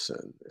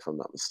person, if I'm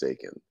not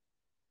mistaken.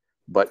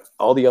 But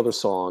all the other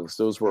songs,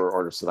 those were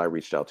artists that I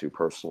reached out to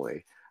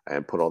personally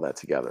and put all that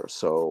together.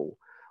 So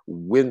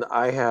when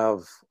I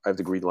have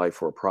the green light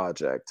for a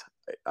project,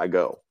 I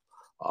go.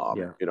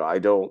 Yeah. I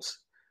don't.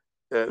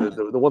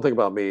 The one thing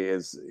about me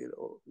is,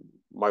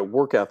 my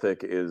work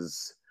ethic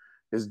is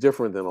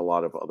different than a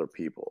lot of other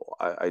people.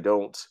 I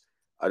don't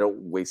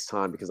waste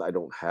time because I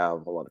don't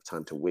have a lot of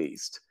time to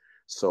waste.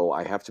 So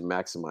I have to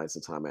maximize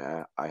the time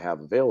I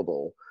have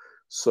available.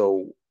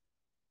 So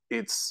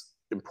it's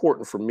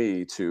important for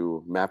me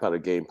to map out a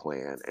game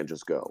plan and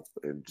just go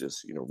and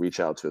just reach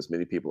out to as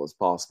many people as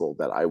possible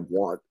that I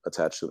want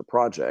attached to the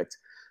project,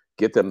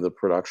 get them the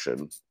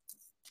production,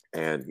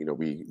 and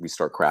we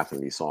start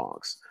crafting these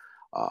songs.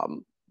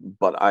 Um,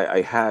 but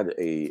I had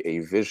a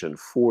vision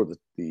for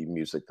the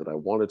music that I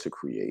wanted to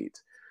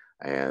create,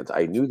 and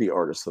I knew the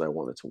artists that I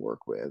wanted to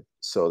work with,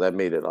 so that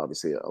made it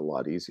obviously a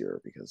lot easier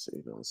because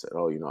I said,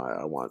 oh,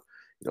 I want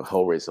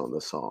Hellraiser on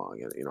this song,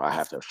 and I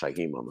have to have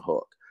Shaheem on the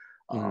hook.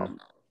 Mhm. Um,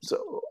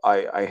 so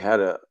I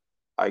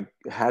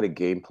had a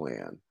game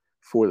plan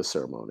for the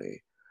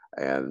ceremony,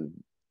 and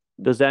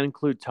Does that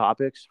include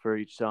topics for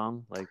each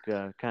song, like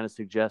kind of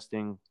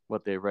suggesting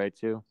what they write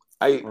to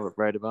I or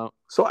write about?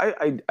 so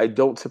I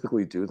don't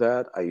typically do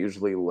that. I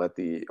usually let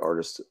the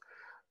artist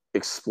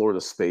explore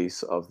the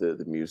space of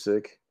the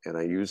music, and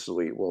I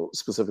usually, well,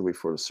 specifically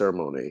for the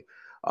ceremony,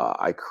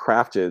 I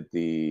crafted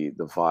the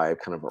vibe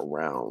kind of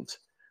around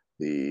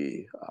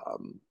the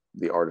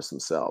the artists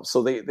themselves.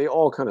 So they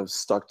all kind of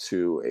stuck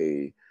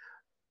to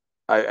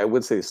I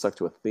would say they stuck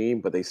to a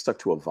theme, but they stuck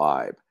to a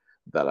vibe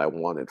that I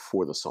wanted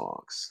for the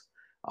songs.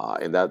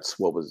 And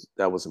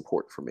that was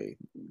important for me,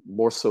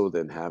 more so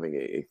than having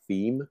a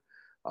theme.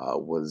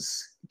 Was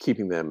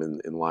keeping them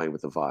in line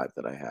with the vibe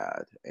that I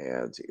had,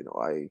 and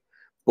I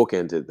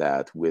bookended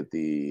that with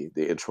the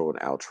intro and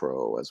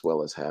outro, as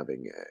well as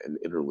having an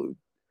interlude,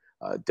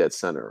 dead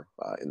center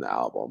in the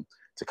album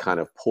to kind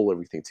of pull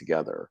everything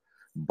together.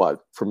 But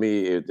for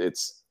me,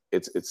 it's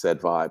that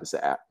vibe, it's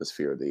the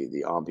atmosphere,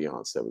 the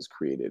ambiance that was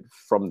created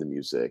from the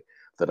music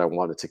that I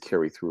wanted to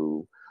carry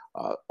through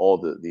all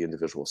the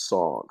individual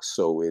songs.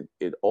 So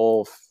it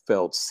all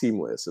felt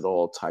seamless. It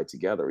all tied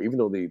together, even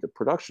though the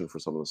production for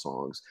some of the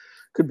songs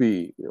could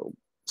be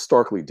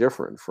starkly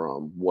different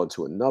from one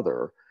to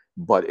another,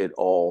 but it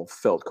all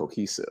felt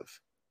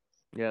cohesive.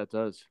 Yeah, it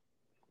does.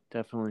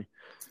 Definitely.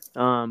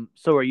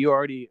 So are you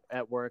already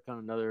at work on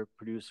another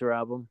producer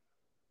album?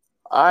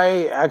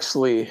 I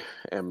actually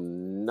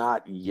am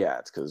not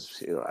yet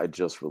because I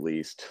just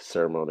released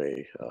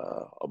Ceremony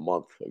a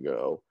month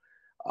ago.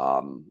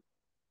 Um,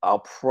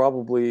 I'll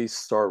probably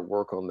start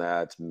work on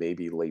that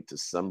maybe late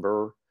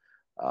December.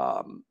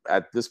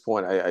 At this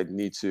point, I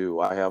need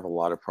to. I have a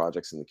lot of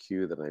projects in the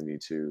queue that I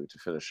need to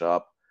finish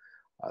up,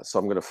 so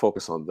I'm going to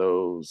focus on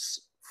those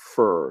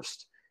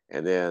first,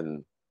 and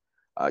then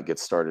get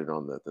started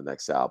on the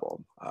next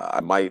album.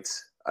 I might.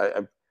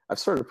 I've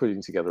started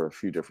putting together a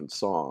few different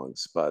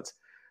songs, but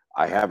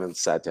I haven't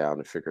sat down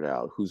and figured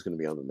out who's going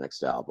to be on the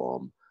next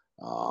album,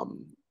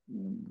 um,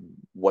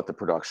 what the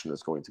production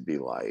is going to be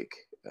like.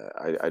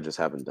 I just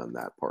haven't done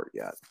that part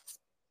yet.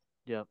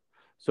 Yep.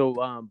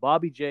 So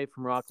Bobby J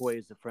from Rockaway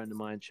is a friend of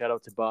mine. Shout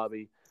out to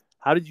Bobby.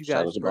 How did you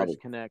Shout out guys to Bobby.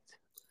 first connect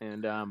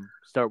and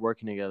start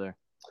working together?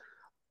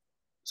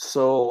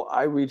 So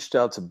I reached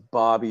out to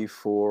Bobby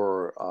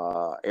for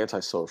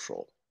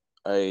Antisocial.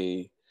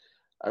 I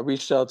I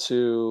reached out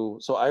to,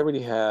 so I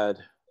already had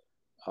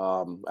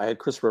I had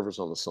Chris Rivers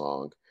on the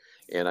song,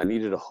 and I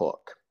needed a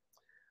hook.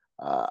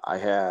 I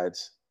had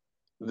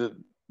the,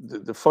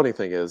 the funny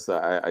thing is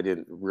that I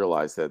didn't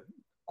realize that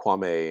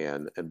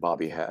Kwame and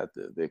Bobby had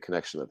the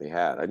connection that they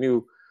had. I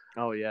knew,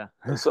 Oh yeah.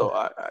 so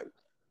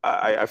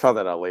I found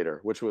that out later,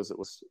 which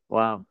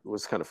Wow.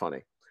 was kind of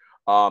funny.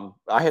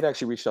 I had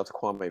actually reached out to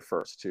Kwame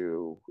first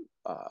to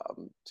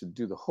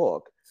do the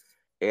hook,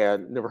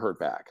 and never heard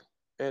back.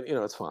 And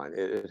it's fine.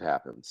 It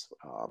happens.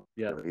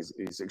 Yeah.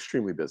 He's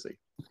extremely busy.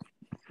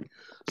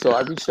 So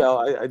I reached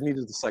out. I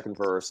needed the second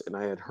verse, and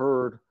I had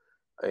heard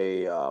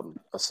a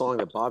song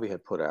that Bobby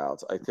had put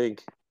out. I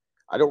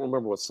don't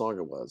remember what song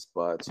it was,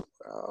 but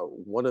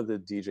one of the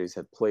DJs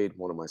had played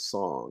one of my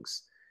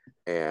songs,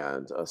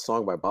 and a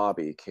song by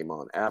Bobby came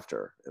on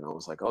after, and I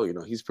was like, oh,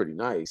 he's pretty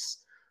nice.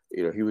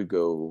 He would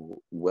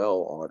go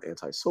well on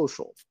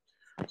Antisocial.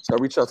 So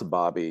I reached out to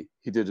Bobby.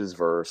 He did his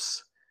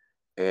verse,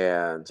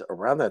 and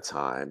around that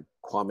time,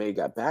 Kwame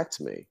got back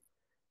to me,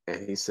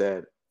 and he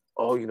said,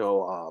 "Oh,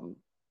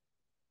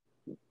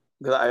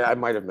 'cause I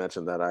might have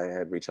mentioned that I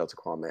had reached out to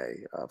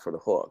Kwame for the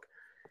hook,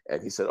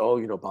 and he said, "Oh,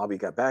 Bobby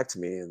got back to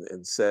me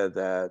and said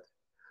that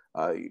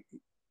uh,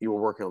 you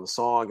were working on the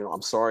song.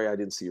 I'm sorry I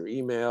didn't see your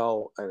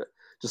email.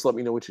 Just let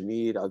me know what you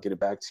need. I'll get it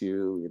back to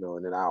you,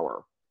 in an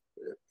hour."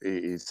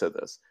 He said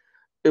this.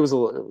 It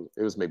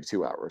was maybe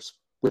 2 hours,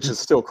 which is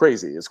still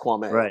crazy. It's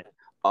Kwame. Right.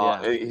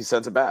 Yeah. He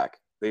sends it back.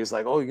 He's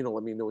like, "Oh,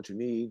 let me know what you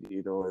need.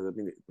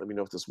 Let me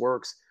know if this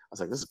works." I was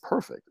like, "This is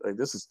perfect. Like,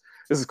 this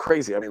is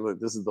crazy. I mean, look,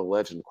 this is the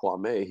legend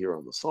Kwame here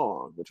on the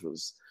song, which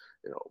was,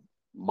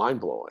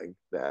 mind blowing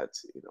that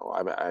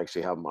I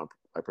actually have him on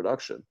my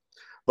production."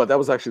 But that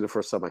was actually the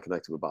first time I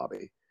connected with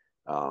Bobby,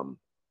 um,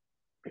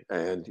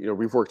 and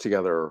we've worked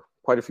together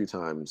quite a few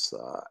times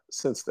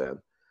since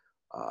then.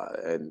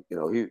 And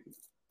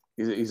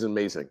he's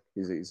amazing.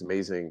 He's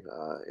amazing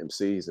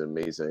MC. He's an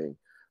amazing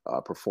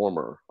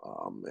performer.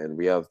 And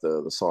we have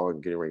the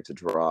song getting ready to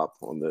drop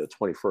on the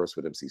 21st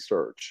with MC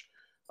Search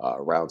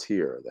around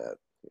here. That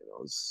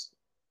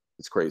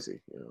it's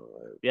crazy.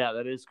 Yeah,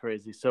 that is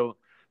crazy. So,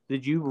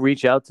 did you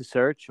reach out to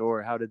Search,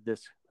 or how did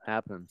this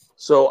happen?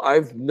 So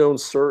I've known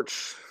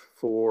Search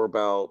for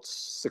about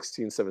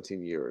 16,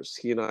 17 years.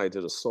 He and I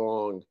did a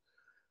song,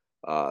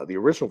 the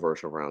original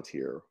version around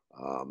here.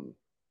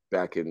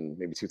 Back in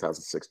maybe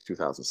 2006,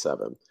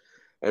 2007.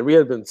 And we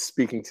had been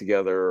speaking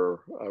together.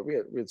 We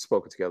had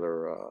spoken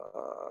together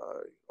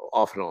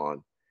off and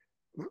on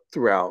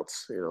throughout,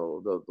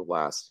 the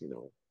last,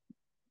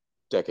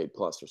 decade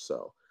plus or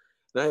so.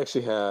 And I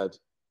actually had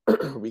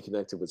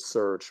reconnected with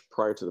Serge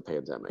prior to the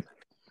pandemic.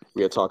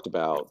 We had talked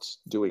about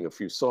doing a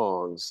few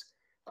songs,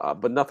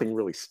 but nothing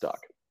really stuck.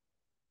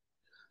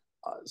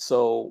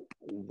 So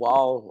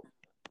while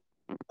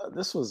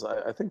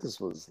I think this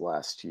was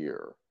last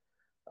year,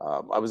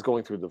 I was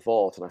going through the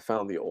vault and I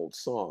found the old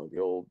song, the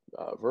old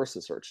verse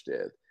that Search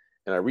did,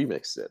 and I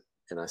remixed it.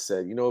 And I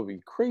said, it'd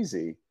be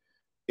crazy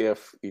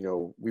if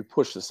we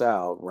push this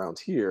out around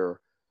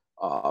here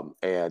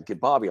and get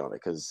Bobby on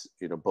it, because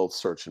both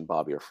Search and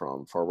Bobby are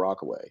from Far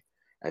Rockaway.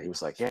 And he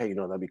was like, yeah,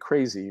 that'd be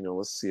crazy.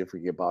 Let's see if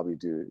we get Bobby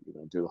to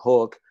do the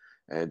hook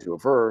and do a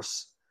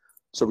verse.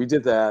 So we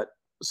did that.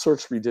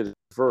 Search redid a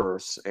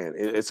verse, and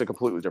it's a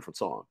completely different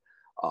song.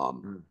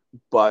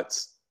 But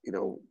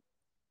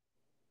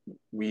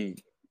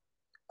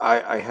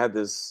I had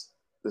this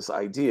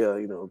idea,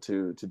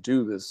 to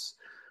do this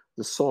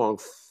song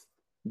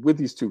with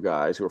these two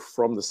guys who are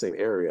from the same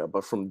area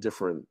but from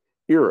different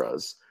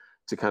eras,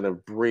 to kind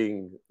of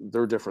bring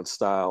their different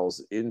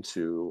styles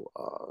into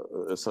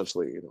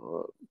essentially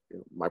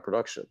my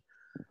production.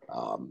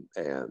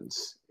 And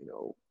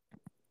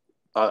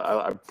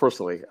I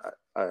personally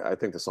I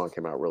think the song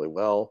came out really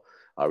well.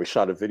 We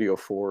shot a video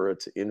for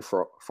it in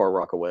Far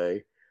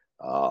Rockaway.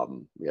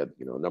 We had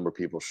a number of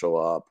people show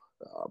up.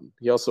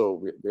 We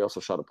also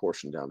shot a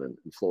portion down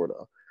in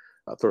Florida.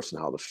 Thurston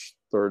Howell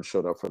III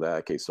showed up for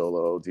that. K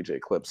Solo, DJ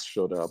Clips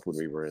showed up when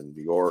we were in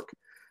New York.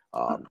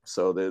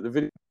 So the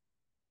video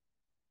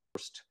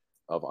first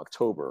of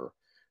October,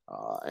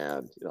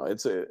 and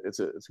it's a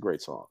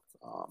great song.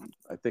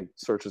 I think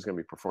Search is going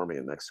to be performing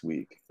it next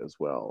week as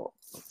well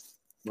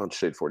on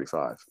Shade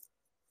 45.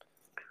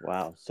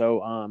 Wow.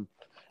 So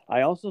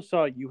I also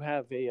saw you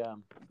have you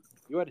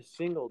had a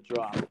single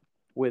drop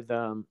with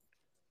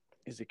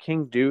is it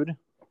King Dude?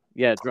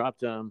 Yeah,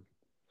 dropped in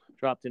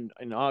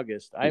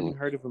August. I haven't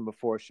heard of him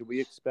before. Should we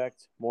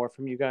expect more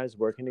from you guys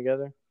working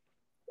together?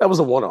 That was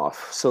a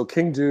one-off. So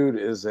King Dude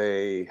is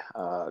a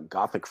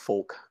gothic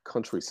folk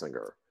country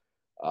singer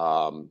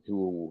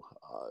who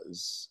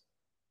is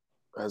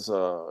has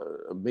a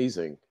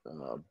amazing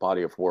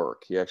body of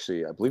work. He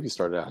actually, I believe, he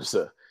started out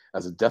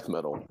as a death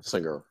metal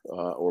singer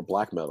or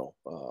black metal.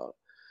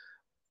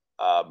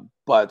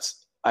 But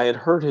I had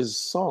heard his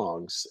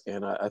songs,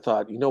 and I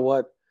thought, you know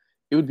what,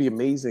 it would be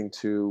amazing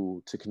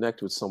to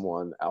connect with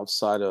someone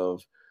outside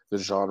of the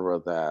genre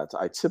that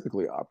I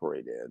typically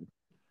operate in,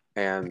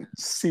 and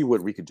see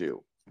what we could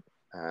do.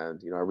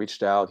 And I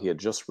reached out. He had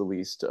just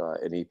released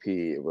an EP.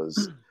 It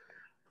was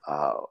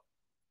uh,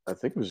 I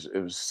think it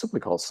was simply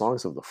called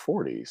Songs of the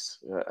 40s.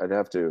 I'd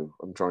have to.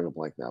 I'm drawing a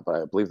blank now, but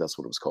I believe that's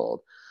what it was called.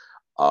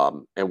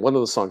 And one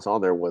of the songs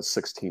on there was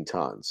 16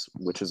 Tons,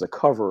 which is a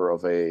cover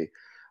of a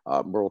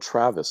Merle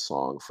Travis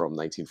song from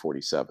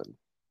 1947.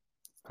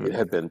 It Hmm.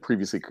 had been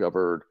previously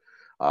covered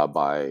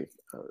by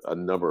a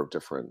number of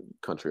different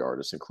country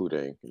artists,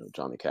 including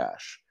Johnny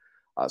Cash.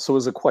 So it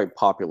was a quite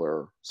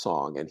popular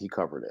song, and he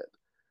covered it.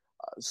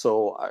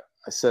 So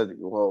I said,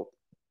 well,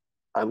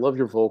 I love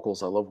your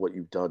vocals. I love what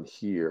you've done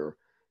here.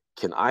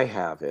 Can I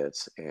have it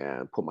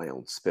and put my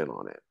own spin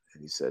on it?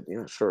 And he said,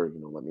 yeah, sure.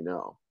 Let me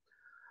know.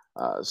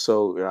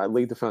 So I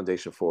laid the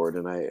foundation for it,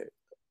 and I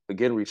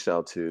again reached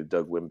out to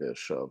Doug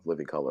Wimbish of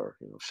Living Color.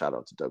 Shout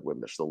out to Doug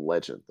Wimbish, the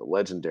legend, the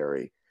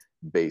legendary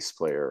bass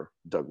player,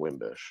 Doug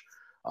Wimbish,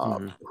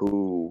 Hmm.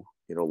 who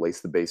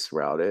laced the bass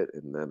throughout it.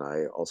 And then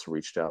I also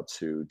reached out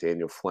to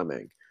Daniel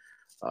Fleming,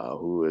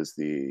 who is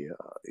he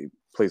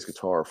plays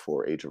guitar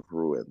for Age of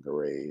Ruin.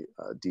 They're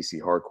a DC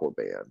hardcore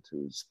band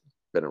who's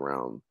been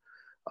around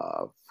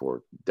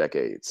for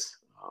decades.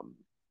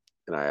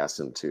 And I asked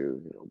him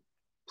to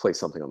play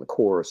something on the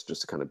chorus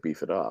just to kind of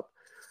beef it up.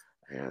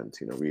 And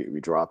we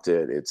dropped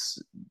it. It's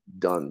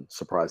done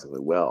surprisingly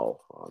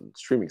well on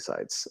streaming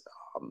sites.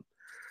 Um,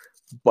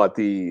 but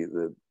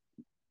the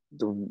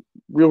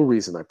real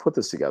reason I put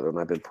this together, and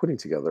I've been putting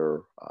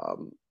together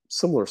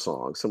similar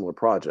songs, similar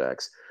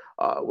projects,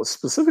 was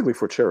specifically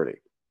for charity.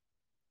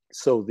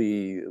 So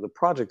the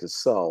project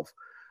itself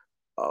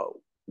uh,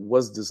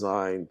 was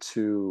designed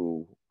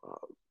to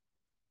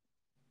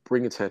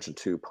bring attention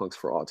to Punks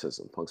for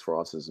Autism. Punks for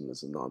Autism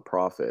is a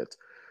nonprofit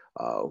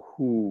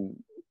who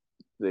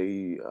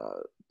they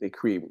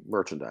create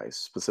merchandise,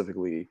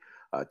 specifically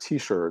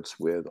T-shirts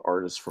with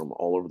artists from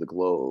all over the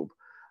globe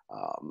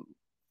um,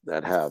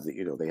 that have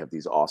they have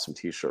these awesome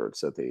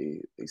T-shirts that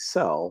they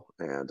sell,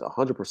 and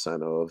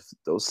 100% of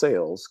those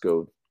sales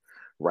go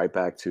right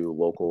back to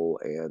local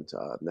and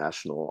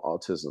national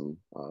autism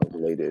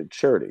related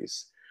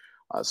charities.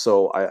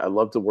 So I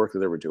loved the work that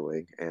they were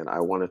doing, and I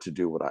wanted to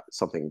do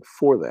something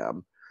for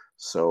them.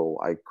 So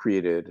I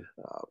created.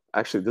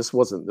 Actually, this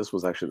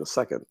was actually the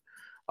second.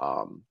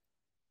 Um,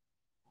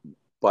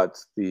 but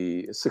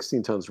the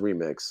 16 Tons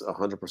remix,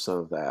 100%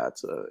 of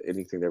that,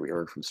 anything that we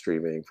earned from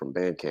streaming, from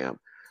Bandcamp,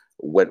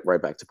 went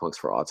right back to Punks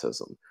for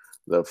Autism.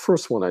 The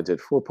first one I did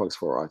for Punks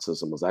for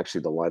Autism was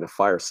actually the Line of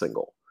Fire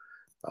single,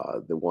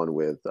 the one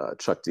with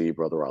Chuck D,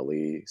 Brother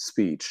Ali,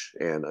 Speech,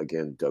 and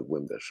again, Doug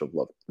Wimbish of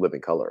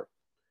Living Color.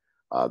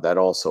 That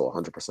also,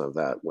 100% of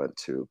that went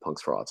to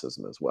Punks for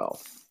Autism as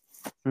well.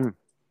 Hmm.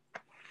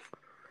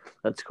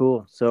 That's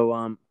cool.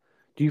 So,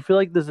 do you feel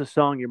like there's a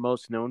song you're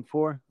most known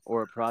for,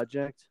 or a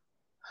project?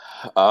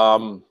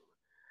 Um,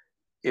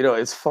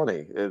 it's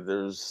funny.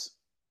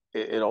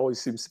 It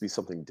always seems to be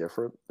something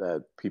different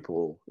that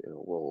people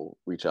will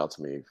reach out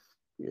to me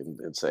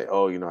and say,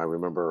 "Oh, I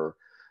remember,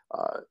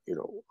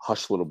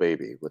 Hush Little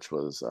Baby," which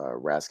was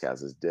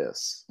Razzkaz's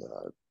diss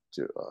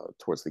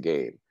towards the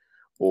game,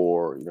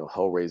 or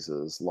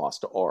Hellraiser's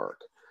Lost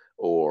Ark,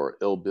 or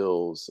Ill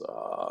Bill's,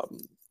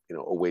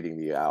 Awaiting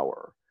the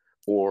Hour,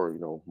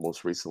 or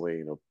most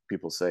recently,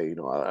 people say,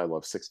 I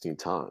love 16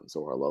 Tons,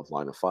 or I love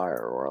Line of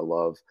Fire, or I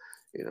love,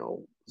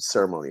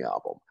 Ceremony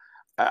album.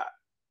 I,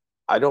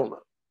 I don't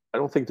I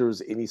don't think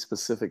there's any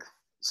specific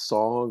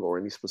song or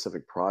any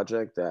specific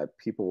project that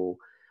people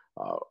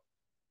uh,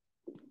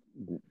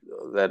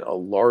 that a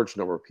large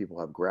number of people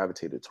have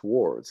gravitated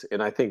towards,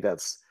 and I think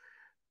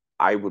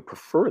I would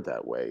prefer it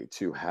that way,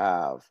 to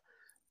have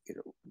you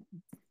know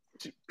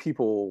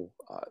people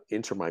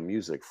enter my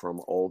music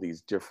from all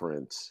these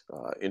different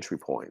entry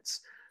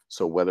points.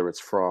 So whether it's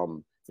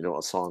from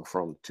a song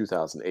from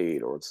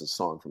 2008, or it's a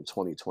song from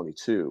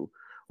 2022,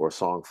 or a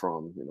song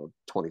from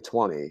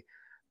 2020,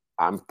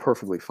 I'm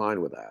perfectly fine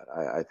with that.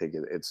 I think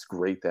it's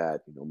great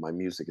that my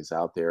music is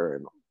out there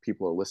and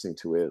people are listening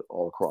to it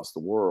all across the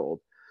world,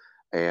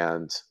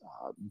 and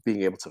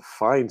being able to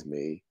find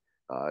me,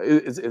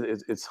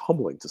 it's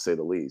humbling to say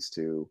the least.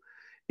 To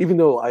Even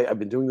though I've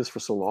been doing this for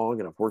so long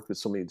and I've worked with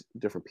so many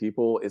different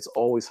people, it's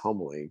always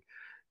humbling,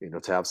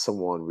 to have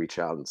someone reach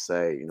out and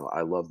say,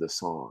 I love this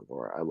song,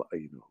 or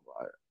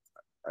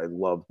I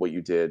love what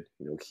you did,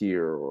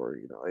 here, or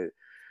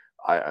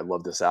I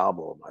love this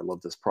album. I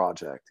love this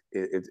project.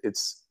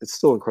 It's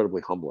still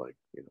incredibly humbling,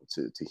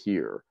 to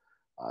hear,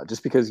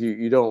 just because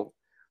you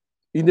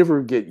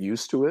never get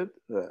used to it.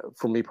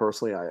 For me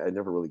personally, I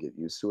never really get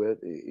used to it.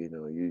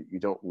 You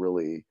don't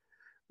really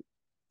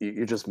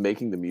you're just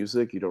making the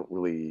music. You don't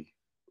really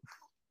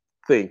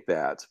think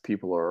that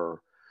people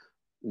are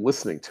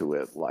listening to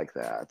it like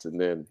that. And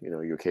then,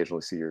 you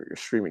occasionally see your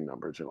streaming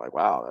numbers. You're like,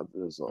 wow,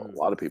 there's a Mm.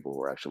 lot of people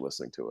who are actually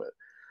listening to it.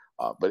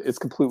 But it's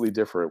completely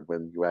different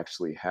when you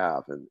actually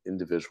have an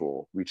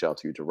individual reach out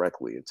to you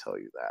directly and tell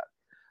you that.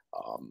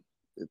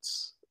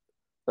 It's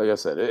like I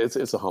said,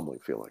 it's a humbling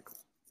feeling.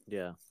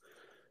 Yeah.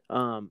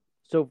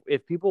 So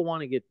if people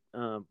want to get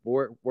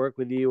work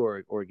with you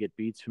or get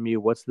beats from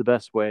you, what's the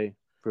best way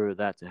for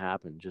that to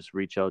happen? Just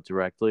reach out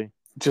directly.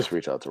 Just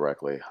reach out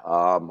directly.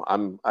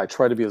 I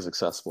try to be as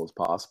accessible as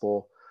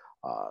possible.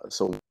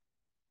 So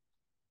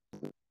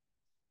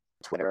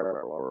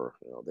Twitter, or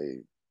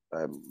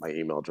my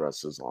email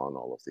address is on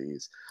all of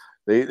these.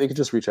 They can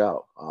just reach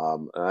out.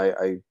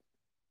 I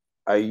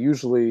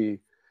usually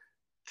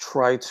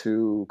try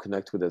to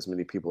connect with as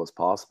many people as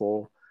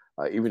possible.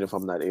 Even if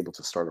I'm not able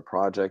to start a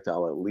project,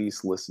 I'll at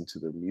least listen to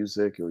their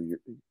music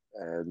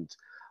and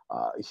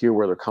hear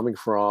where they're coming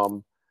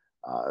from,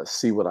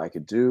 see what I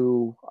could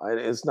do.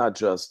 It's not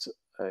just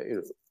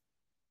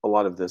a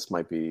lot of this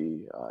might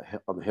be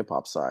on the hip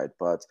hop side,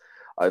 but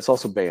it's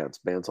also bands.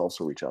 Bands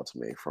also reach out to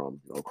me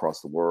from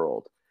across the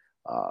world,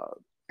 uh,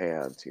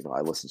 and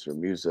I listen to their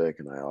music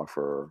and I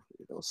offer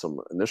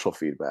some initial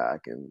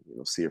feedback and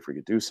see if we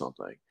could do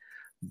something.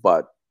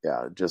 But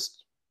yeah,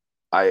 just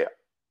I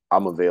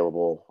I'm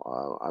available.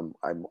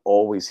 I'm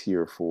always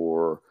here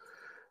for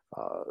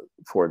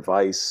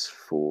advice,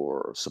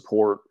 for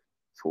support,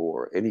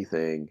 for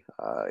anything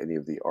any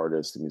of the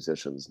artists, the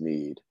musicians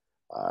need.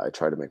 I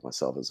try to make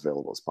myself as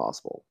available as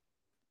possible.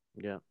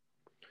 Yeah.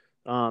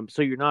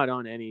 So you're not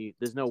on any.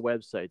 There's no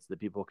websites that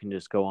people can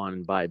just go on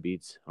and buy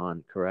beats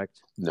on,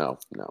 correct? No,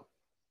 no.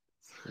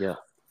 Yeah.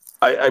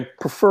 I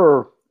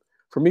prefer,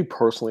 for me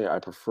personally, I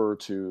prefer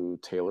to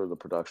tailor the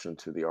production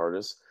to the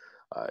artist.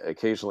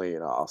 Occasionally,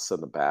 I'll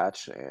send a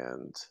batch,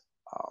 and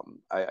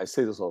I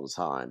say this all the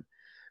time.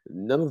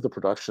 None of the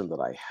production that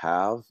I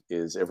have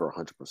is ever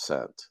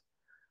 100%.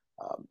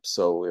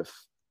 So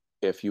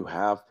if you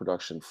have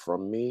production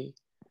from me,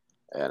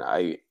 and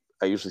I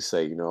usually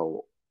say,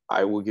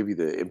 I will give you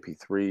the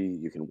MP3.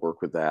 You can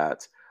work with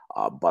that,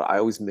 but I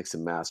always mix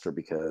and master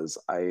because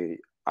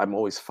I'm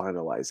always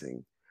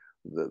finalizing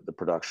the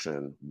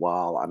production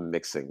while I'm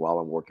mixing, while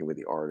I'm working with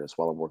the artist,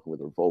 while I'm working with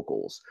their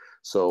vocals.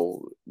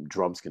 So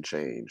drums can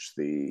change.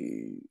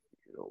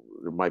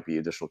 There might be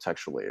additional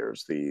texture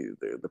layers.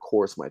 The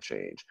chorus might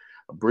change.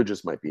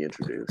 Bridges might be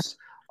introduced.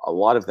 A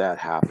lot of that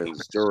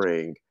happens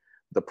during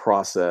the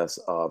process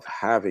of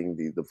having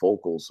the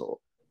vocals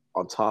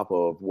on top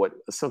of what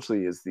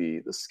essentially is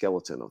the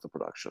skeleton of the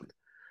production.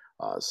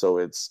 So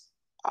it's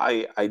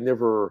I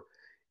never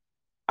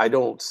I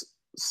don't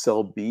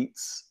sell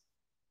beats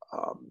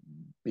um,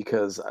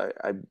 because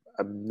I've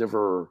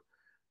never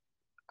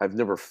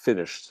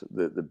finished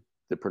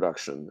the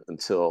production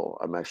until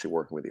I'm actually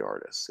working with the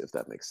artist, if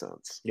that makes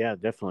sense. Yeah,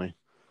 definitely.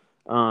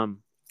 Um.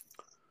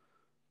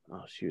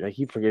 Oh shoot, I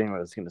keep forgetting what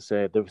I was going to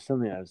say. There was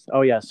something I was.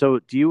 Oh yeah. So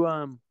do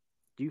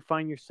you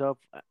find yourself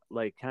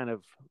like kind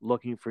of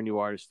looking for new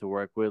artists to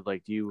work with?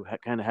 Like, do you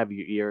kind of have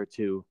your ear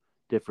to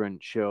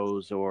different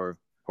shows or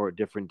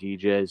different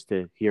DJs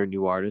to hear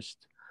new artists?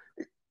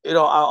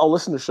 I'll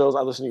listen to shows.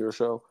 I listen to your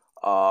show,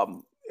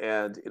 and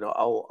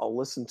I'll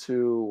listen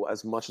to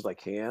as much as I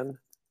can,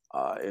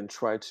 and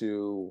try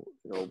to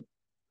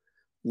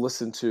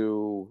listen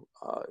to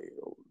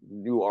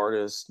new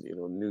artists,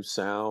 new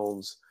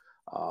sounds.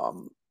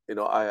 Um, you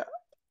know,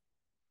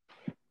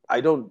 I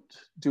don't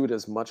do it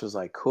as much as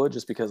I could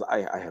just because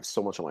I have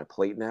so much on my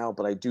plate now.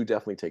 But I do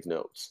definitely take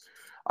notes.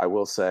 I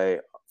will say,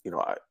 you know,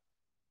 I,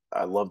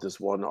 I love this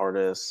one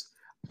artist.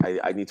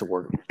 I need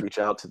to reach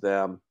out to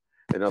them.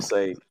 And I'll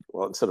say,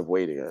 well, instead of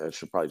waiting, I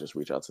should probably just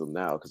reach out to them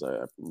now because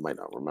I might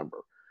not remember.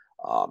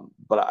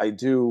 But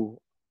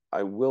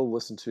I will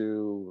listen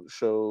to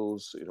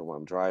shows, when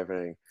I'm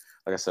driving.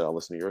 Like I said, I'll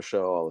listen to your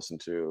show. I'll listen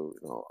to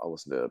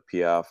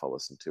PF. I'll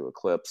listen to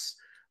Eclipse,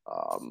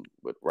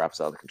 with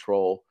Raps Out of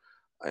Control,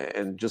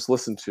 and just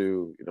listen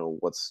to,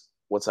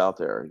 what's out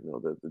there,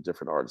 the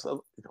different artists.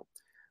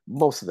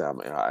 Most of them,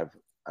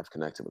 I've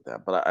connected with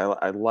them, but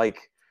I like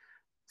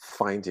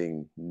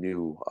finding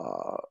new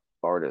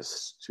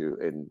artists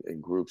in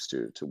groups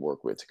to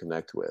work with, to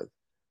connect with.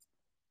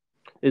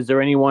 Is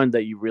there anyone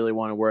that you really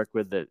want to work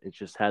with that it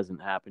just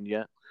hasn't happened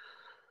yet?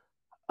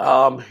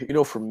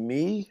 For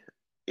me,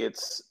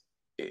 it's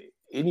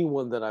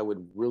anyone that I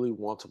would really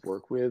want to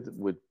work with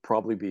would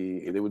probably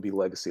be they would be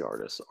legacy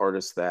artists,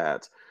 artists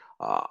that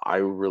I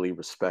really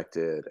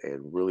respected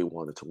and really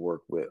wanted to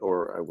work with,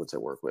 or I would say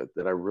work with,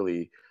 that I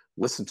really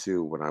listened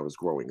to when I was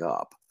growing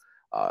up.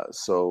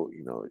 So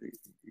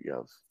you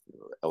have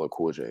LL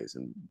Cool J's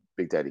and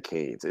Big Daddy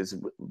Kane's. It's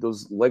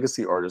those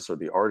legacy artists are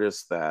the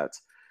artists that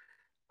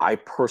I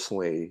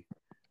personally,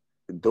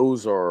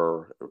 those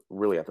are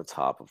really at the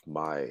top of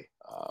my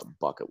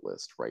bucket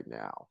list right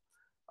now.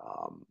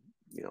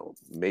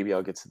 Maybe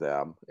I'll get to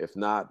them. If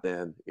not,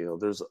 then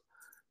there's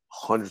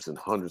hundreds and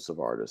hundreds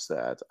of artists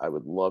that I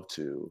would love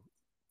to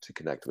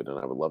connect with and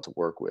I would love to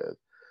work with.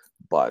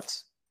 But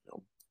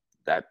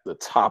that the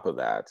top of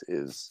that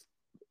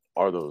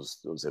are those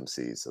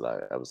MCs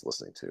that I was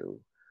listening to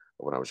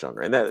when I was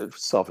younger. And that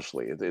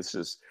selfishly, it's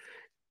just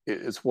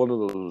it's one of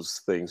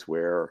those things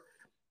where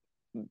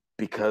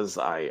because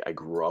I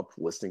grew up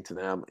listening to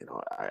them,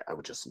 I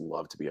would just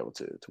love to be able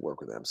to work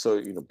with them. So,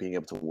 being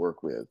able to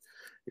work with,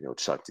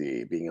 Chuck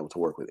D, being able to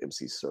work with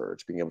MC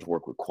Surge, being able to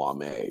work with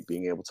Kwame,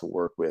 being able to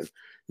work with,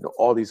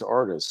 all these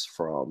artists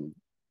you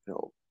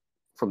know,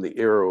 from the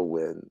era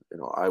when,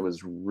 I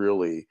was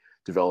really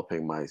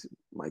developing my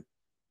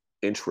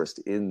interest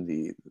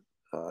in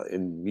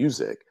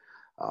music,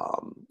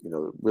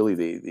 really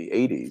the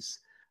 80s,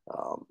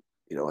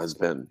 has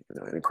been,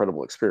 an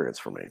incredible experience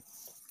for me.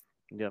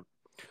 Yep.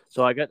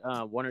 So I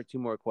got one or two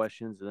more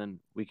questions, and then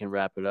we can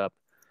wrap it up.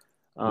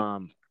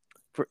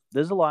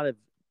 There's a lot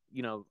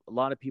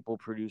of people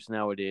produce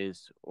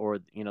nowadays, or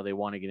they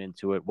want to get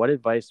into it. What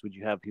advice would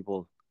you have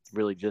people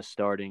really just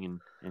starting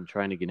and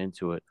trying to get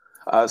into it?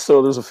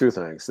 So there's a few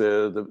things.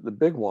 The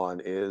big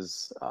one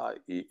is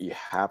you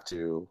have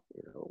to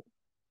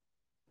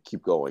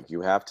keep going. You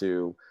have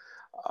to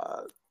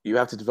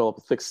develop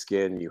a thick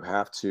skin. You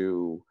have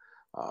to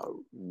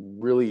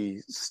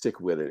really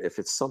stick with it. If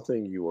it's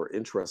something you are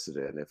interested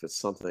in, if it's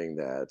something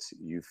that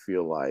you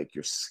feel like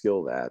you're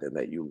skilled at and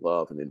that you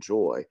love and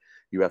enjoy,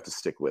 you have to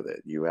stick with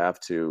it. You have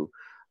to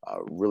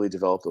really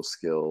develop those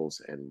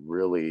skills and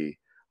really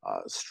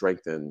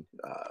strengthen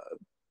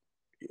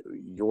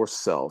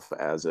yourself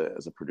as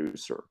a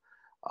producer.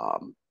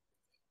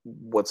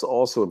 What's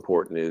also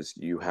important is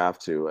you have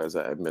to, as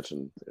I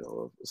mentioned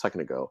a second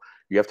ago,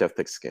 you have to have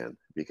thick skin,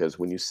 because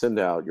when you send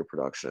out your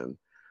production,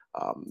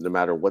 no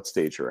matter what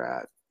stage you're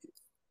at,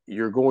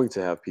 you're going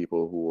to have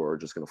people who are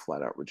just going to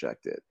flat out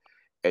reject it.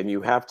 And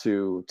you have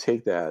to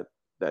take that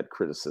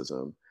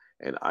criticism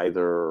and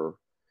either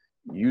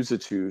use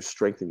it to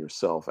strengthen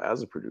yourself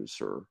as a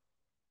producer,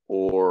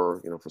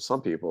 or for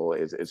some people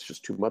it's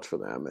just too much for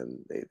them and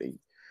they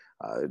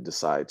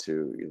decide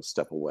to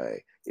step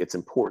away. It's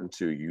important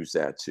to use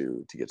that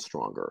to get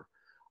stronger,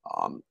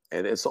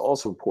 and it's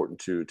also important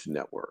to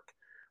network.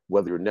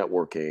 Whether you're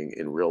networking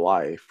in real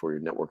life or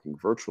you're networking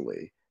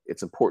virtually,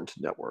 it's important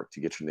to network, to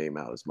get your name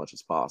out as much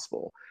as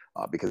possible,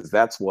 because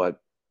that's what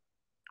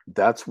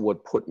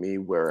put me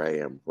where I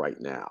am right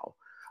now.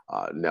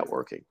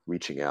 Networking,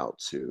 reaching out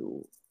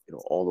to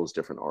all those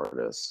different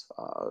artists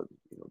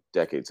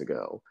decades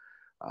ago,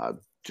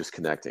 just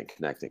connecting,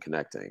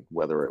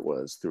 whether it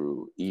was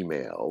through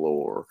email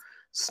or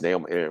snail,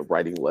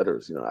 writing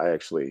letters. I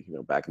actually,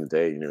 back in the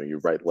day, you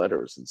write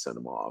letters and send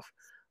them off.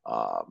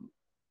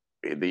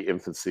 In the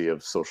infancy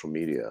of social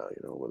media,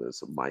 whether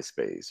it's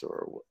MySpace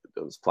or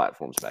those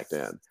platforms back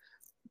then,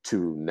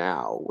 to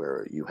now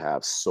where you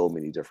have so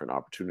many different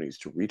opportunities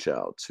to reach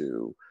out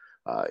to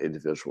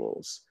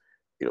individuals.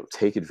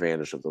 Take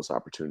advantage of those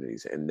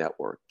opportunities and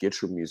network.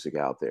 Get your music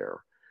out there,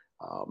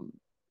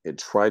 and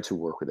try to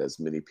work with as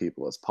many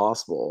people as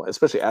possible,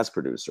 especially as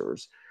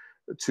producers,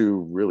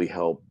 to really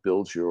help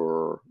build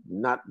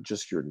not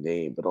just your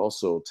name, but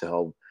also to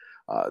help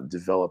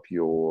develop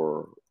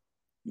your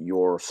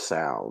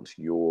sound,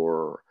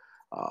 your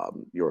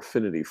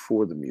affinity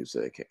for the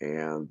music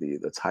and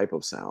the type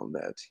of sound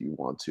that you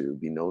want to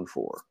be known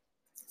for.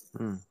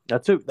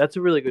 That's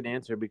a really good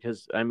answer,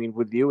 because I mean,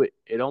 with you,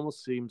 it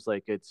almost seems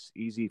like it's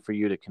easy for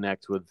you to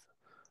connect with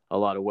a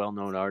lot of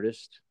well-known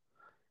artists,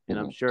 and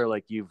I'm sure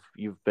like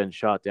you've been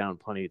shot down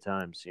plenty of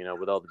times,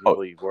 with all the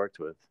people you've worked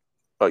with.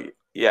 Oh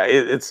yeah,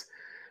 it's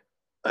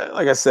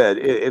like I said,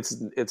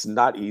 it's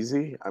not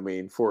easy. I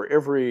mean, for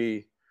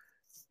every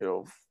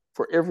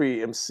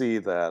MC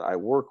that I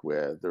work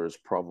with, there's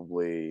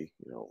probably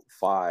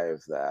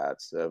 5 that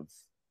have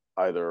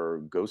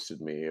either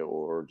ghosted me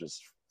or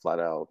just flat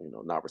out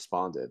not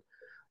responded.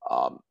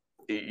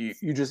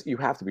 You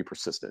have to be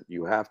persistent.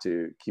 You have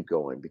to keep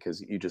going, because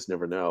you just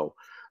never know.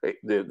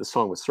 The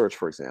song with Search,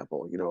 for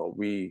example,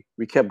 we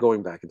kept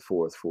going back and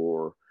forth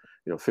for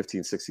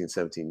 15, 16,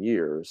 17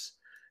 years,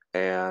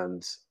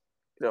 and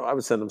I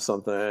would send him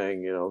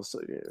something,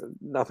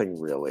 nothing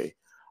really.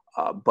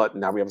 But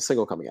now we have a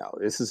single coming out.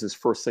 This is his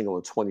first single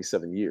in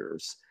 27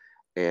 years,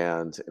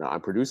 and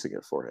I'm producing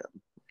it for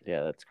him.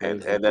 Yeah, that's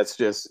crazy. And that's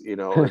just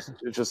it's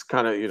just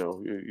kind of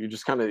you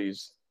just kind of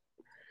use.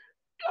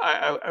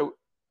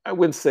 I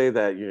wouldn't say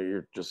that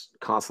you're just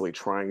constantly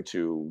trying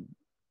to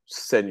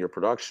send your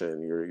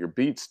production, your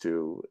beats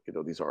to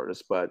these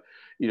artists, but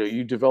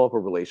you develop a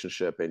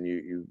relationship and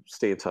you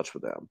stay in touch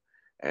with them,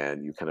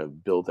 and you kind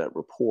of build that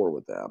rapport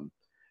with them.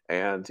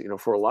 And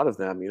for a lot of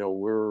them,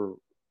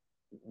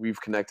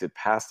 we've connected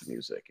past the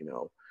music.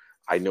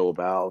 I know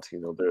about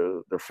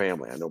their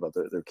family. I know about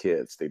their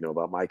kids. They know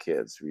about my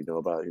kids. We know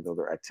about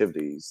their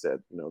activities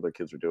that their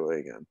kids are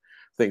doing, and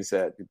things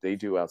that they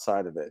do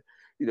outside of it.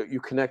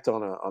 You connect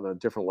on a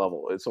different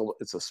level.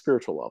 It's a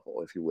spiritual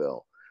level, if you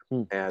will.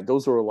 And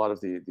those are a lot of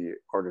the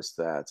artists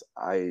that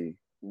I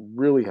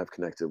really have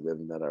connected with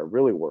and that I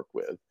really work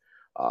with.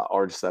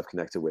 Artists I've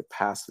connected with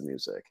past the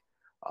music.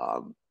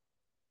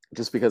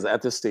 Just because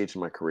at this stage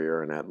in my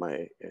career and at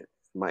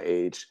my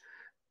age,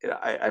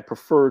 I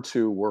prefer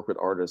to work with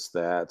artists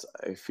that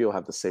I feel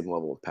have the same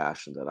level of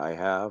passion that I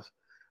have,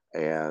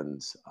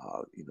 And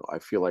I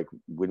feel like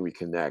when we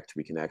connect,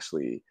 we can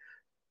actually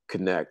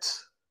connect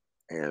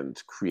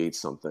and create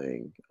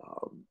something,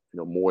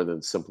 more than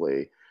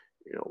simply,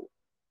 you know,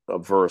 a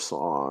verse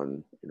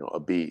on, a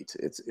beat.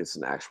 It's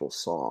an actual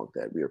song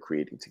that we are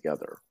creating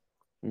together.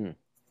 Mm.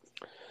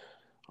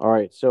 All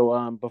right.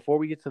 So before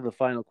we get to the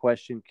final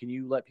question, can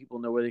you let people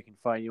know where they can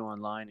find you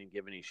online and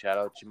give any shout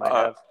outs you might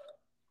Uh, have?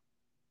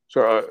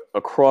 so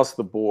across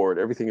the board,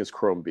 everything is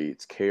Chrome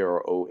Beats,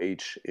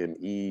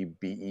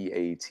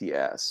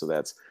 KROHMEBEATS. So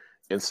that's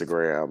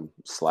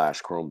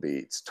Instagram/Chrome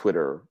Beats,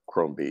 Twitter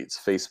Chrome Beats,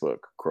 Facebook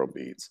Chrome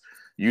Beats,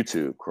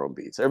 YouTube Chrome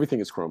Beats. Everything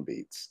is Chrome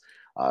Beats.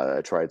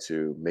 I try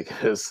to make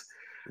it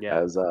Yeah.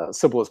 as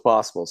simple as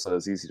possible, so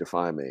it's easy to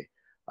find me.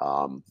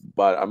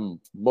 But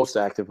I'm most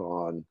active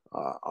on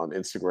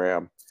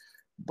Instagram.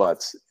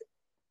 But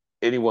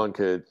anyone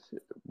could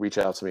reach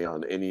out to me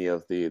on any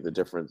of the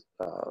different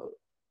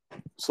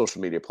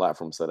social media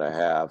platforms that I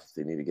have. If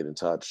they need to get in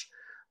touch,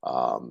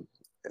 um,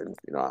 and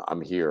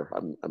I'm here.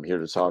 I'm here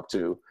to talk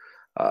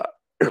uh,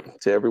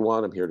 to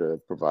everyone. I'm here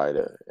to provide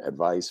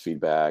advice,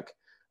 feedback.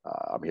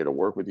 I'm here to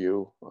work with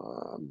you.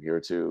 I'm here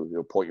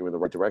to point you in the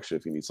right direction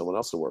if you need someone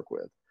else to work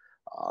with.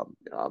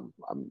 I'm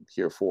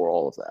here for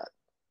all of that.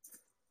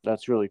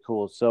 That's really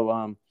cool.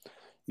 So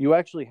you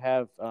actually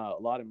have a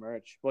lot of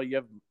merch. Well, you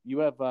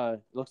have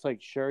looks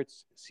like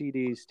shirts,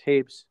 CDs,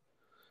 tapes,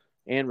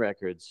 and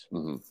records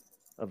Hmm.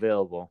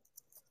 available.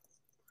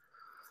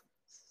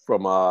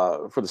 From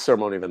for the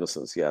ceremony of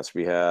innocence, yes,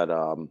 we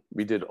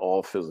did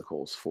all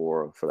physicals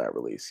for that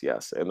release,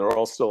 yes, and they're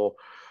all still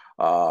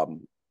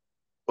um,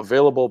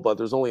 available, but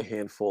there's only a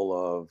handful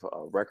of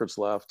records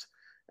left,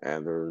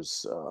 and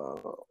there's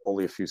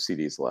only a few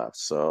CDs left.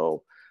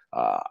 So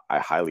I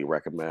highly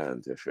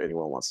recommend, if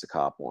anyone wants to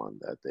cop one,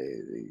 that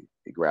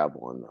they grab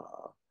one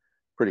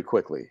pretty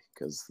quickly,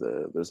 because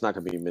there's not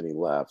going to be many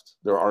left.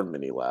 There aren't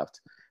many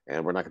left,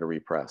 and we're not going to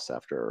repress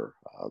after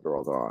they're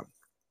all gone.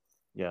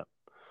 Yeah.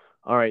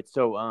 All right.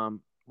 So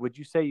would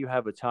you say you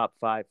have a top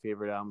 5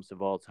 favorite albums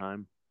of all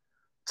time?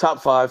 Top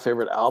five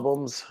favorite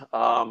albums.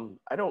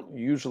 I don't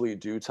usually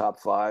do top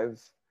five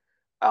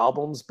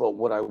albums, but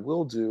what I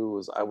will do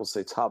is I will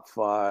say top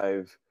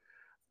five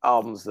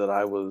albums that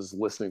I was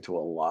listening to a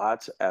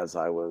lot as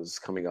I was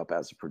coming up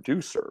as a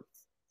producer.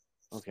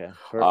 Okay. Uh,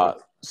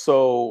 Perfect.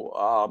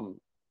 so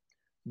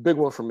big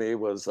one for me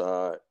was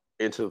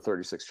Into the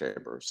 36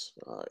 Chambers.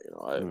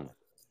 Mm.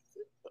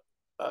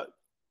 Uh,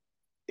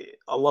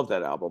 I love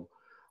that album.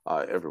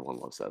 Everyone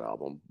loves that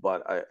album,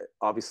 but I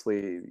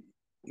obviously,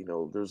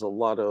 there's a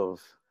lot of,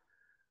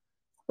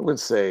 I wouldn't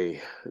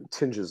say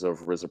tinges of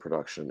RZA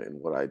production in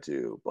what I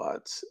do,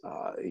 but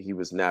he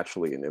was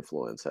naturally an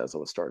influence as I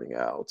was starting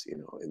out,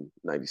 in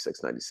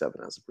 96,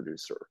 97 as a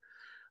producer.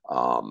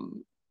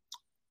 Um,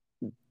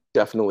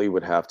 Definitely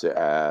would have to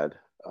add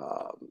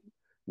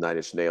Nine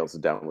Inch Nails'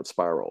 Downward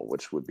Spiral,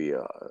 which would be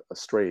a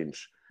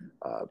strange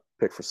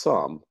pick for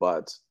some,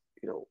 but,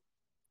 you know,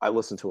 I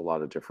listen to a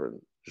lot of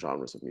different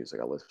genres of music.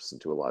 I listen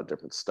to a lot of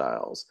different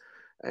styles.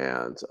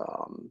 And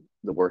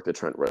the work that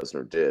Trent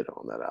Reznor did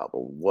on that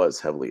album was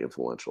heavily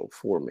influential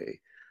for me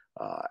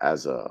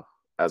as a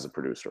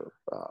producer.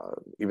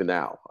 Even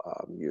now,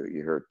 you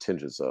hear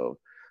tinges of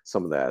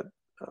some of that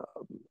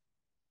um,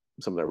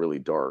 some of that really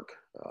dark,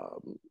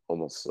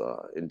 almost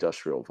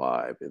industrial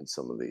vibe in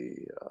some of the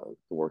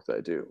work that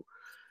I do.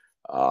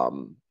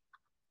 Um,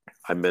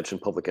 I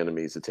mentioned Public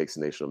Enemy's "It Takes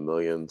a Nation of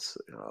Millions."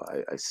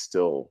 I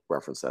still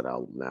reference that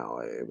album now.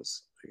 It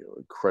was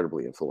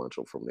incredibly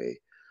influential for me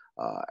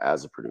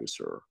as a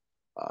producer.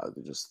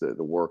 Just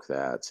the work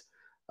that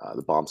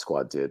the Bomb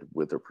Squad did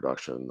with their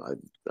production.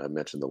 I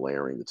mentioned the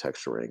layering, the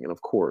texturing, and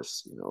of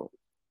course,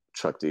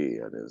 Chuck D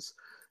and his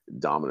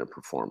dominant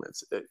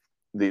performance.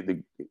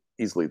 The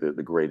easily the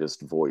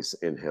greatest voice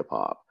in hip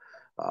hop.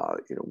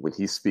 When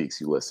he speaks,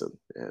 you listen,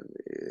 and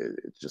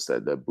it's just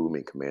that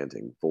booming,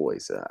 commanding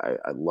voice.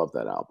 I love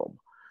that album.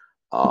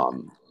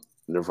 Um,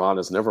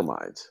 Nirvana's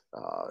Nevermind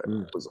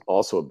Mm. was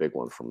also a big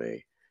one for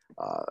me.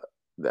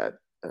 That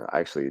I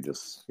actually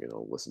just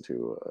listened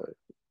to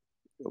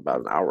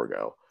about an hour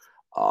ago.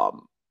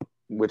 Um,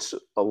 which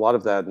a lot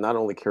of that not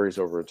only carries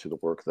over to the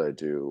work that I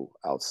do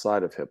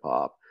outside of hip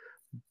hop,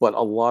 but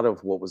a lot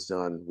of what was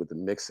done with the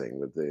mixing,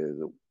 with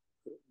the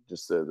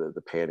just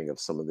the panning of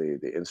some of the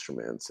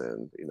instruments,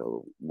 and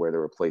where they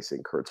were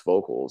placing Kurt's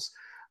vocals.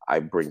 I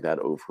bring that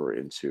over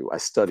into, I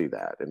study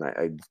that, and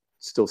I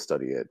still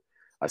study it.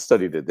 I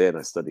studied it then,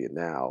 I study it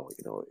now,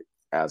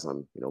 as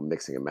I'm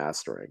mixing and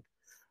mastering.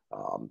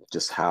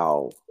 Just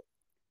how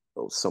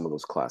some of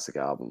those classic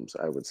albums,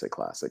 I would say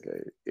classic,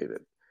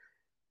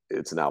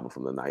 it's an album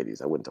from the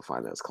 90s, I wouldn't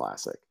define it as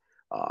classic.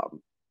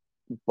 um,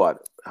 but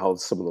how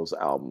some of those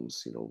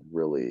albums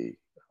really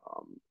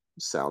um,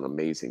 sound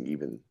amazing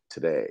even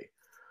today.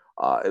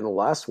 And the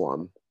last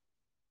one,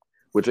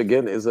 which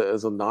again is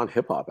a non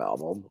hip hop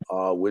album,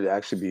 would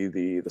actually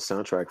be the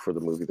soundtrack for the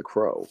movie The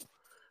Crow,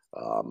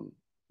 um,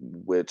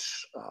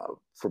 which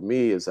for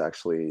me is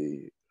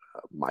actually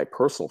my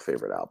personal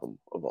favorite album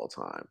of all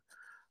time.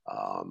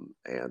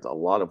 And a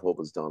lot of what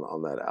was done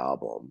on that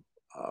album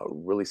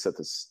really set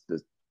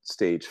the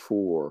stage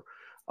for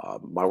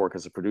my work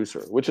as a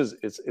producer, which is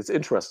it's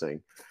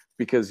interesting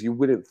because you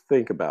wouldn't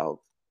think about,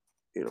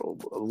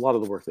 a lot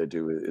of the work that I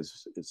do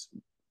is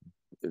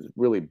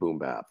really boom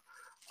bap.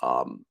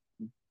 Um,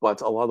 but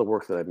a lot of the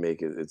work that I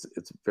make it's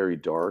very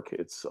dark.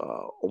 It's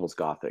almost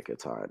gothic at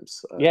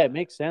times. Yeah, it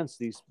makes sense.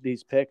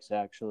 These picks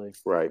actually.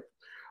 Right.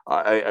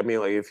 I mean,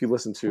 like if you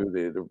listen to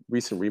the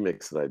recent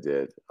remix that I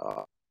did,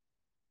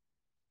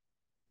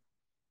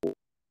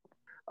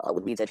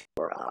 what we did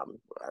for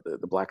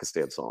the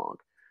Blackistan song,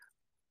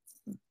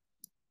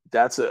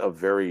 that's a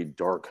very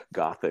dark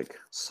gothic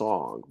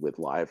song with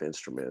live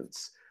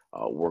instruments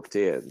worked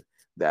in.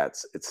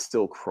 It's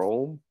still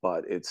Krohme,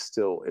 but it's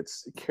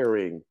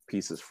carrying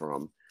pieces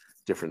from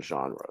different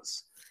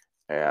genres,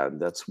 and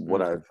that's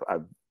what I've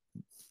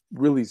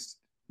really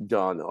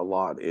done a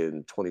lot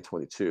in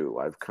 2022.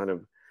 I've kind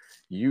of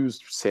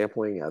used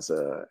sampling as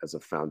a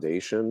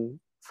foundation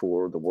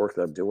for the work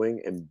that I'm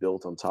doing, and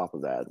built on top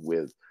of that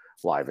with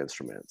live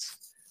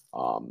instruments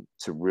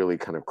to really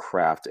kind of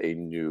craft a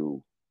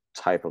new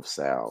type of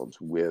sound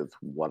with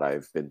what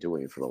I've been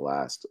doing for the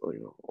last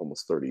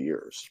almost 30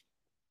 years.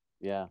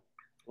 Yeah.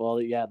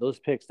 Well, yeah, those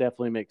picks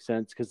definitely make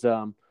sense because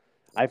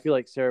I feel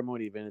like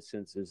Ceremony of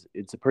Innocence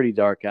it's a pretty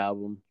dark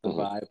album, the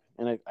vibe,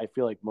 and I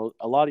feel like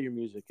a lot of your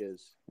music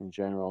is in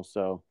general.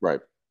 So right,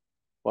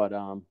 but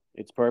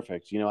it's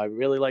perfect. I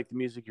really like the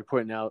music you're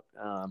putting out,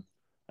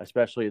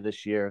 especially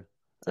this year,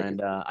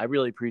 and I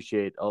really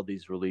appreciate all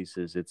these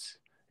releases. It's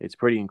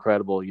pretty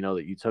incredible,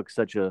 that you took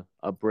such a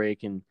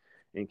break and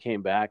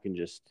came back and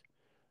just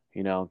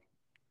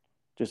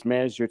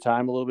manage your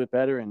time a little bit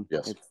better, and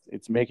yes,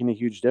 it's making a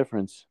huge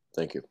difference.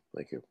 Thank you.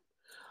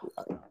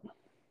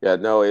 Yeah,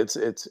 no, it's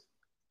been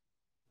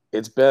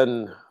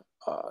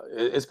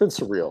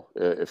surreal,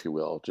 if you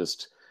will,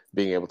 just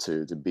being able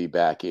to be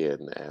back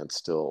in and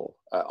still.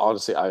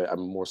 Honestly, I'm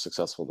more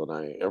successful than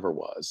I ever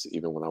was,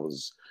 even when I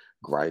was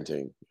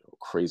grinding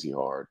crazy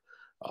hard.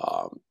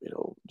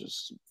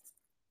 Just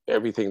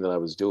everything that I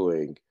was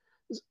doing,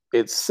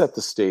 it set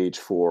the stage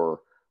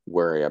for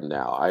where I am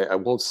now. I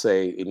won't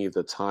say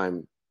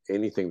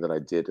anything that I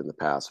did in the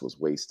past was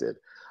wasted.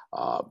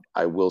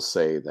 I will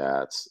say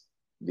that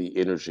the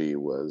energy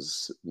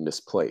was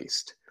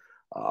misplaced,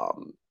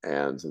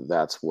 and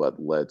that's what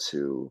led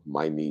to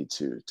my need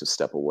to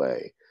step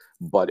away.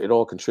 But it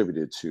all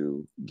contributed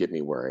to get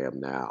me where I am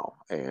now,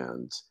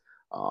 and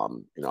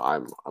I'm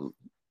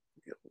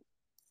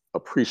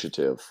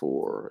appreciative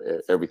for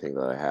everything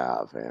that I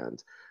have,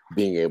 and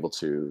being able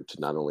to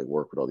not only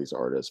work with all these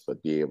artists,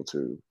 but be able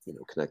to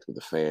connect with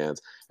the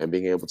fans, and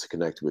being able to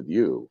connect with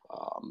you,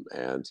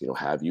 and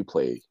have you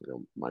play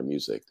my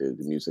music, the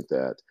music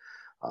that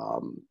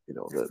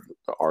the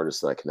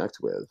artists that I connect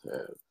with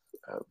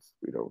have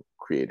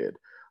created.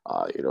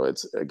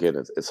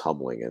 It's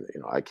humbling, and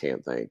I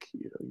can't thank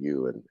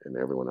you and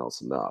everyone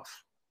else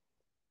enough.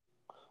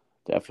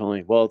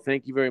 Definitely. Well,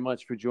 thank you very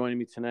much for joining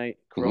me tonight,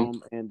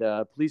 Krohme, and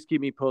please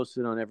keep me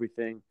posted on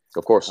everything.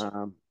 Of course.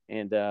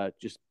 And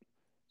just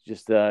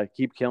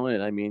keep killing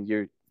it. I mean,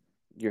 you're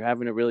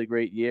having a really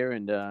great year,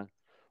 and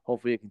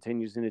hopefully it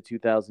continues into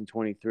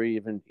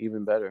 2023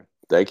 even better.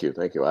 Thank you.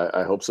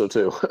 I hope so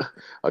too.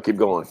 I'll keep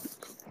going.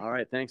 All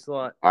right. Thanks a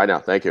lot. All right, now.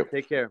 Thank you.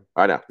 Take care.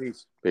 All right, now.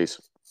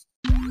 Peace.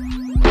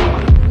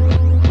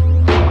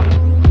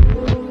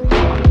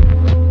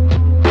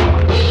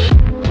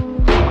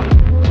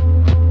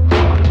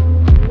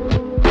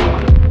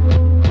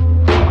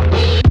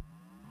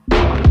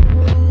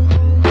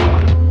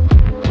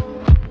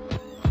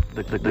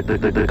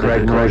 The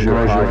Craig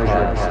Krohme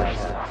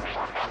Podcast.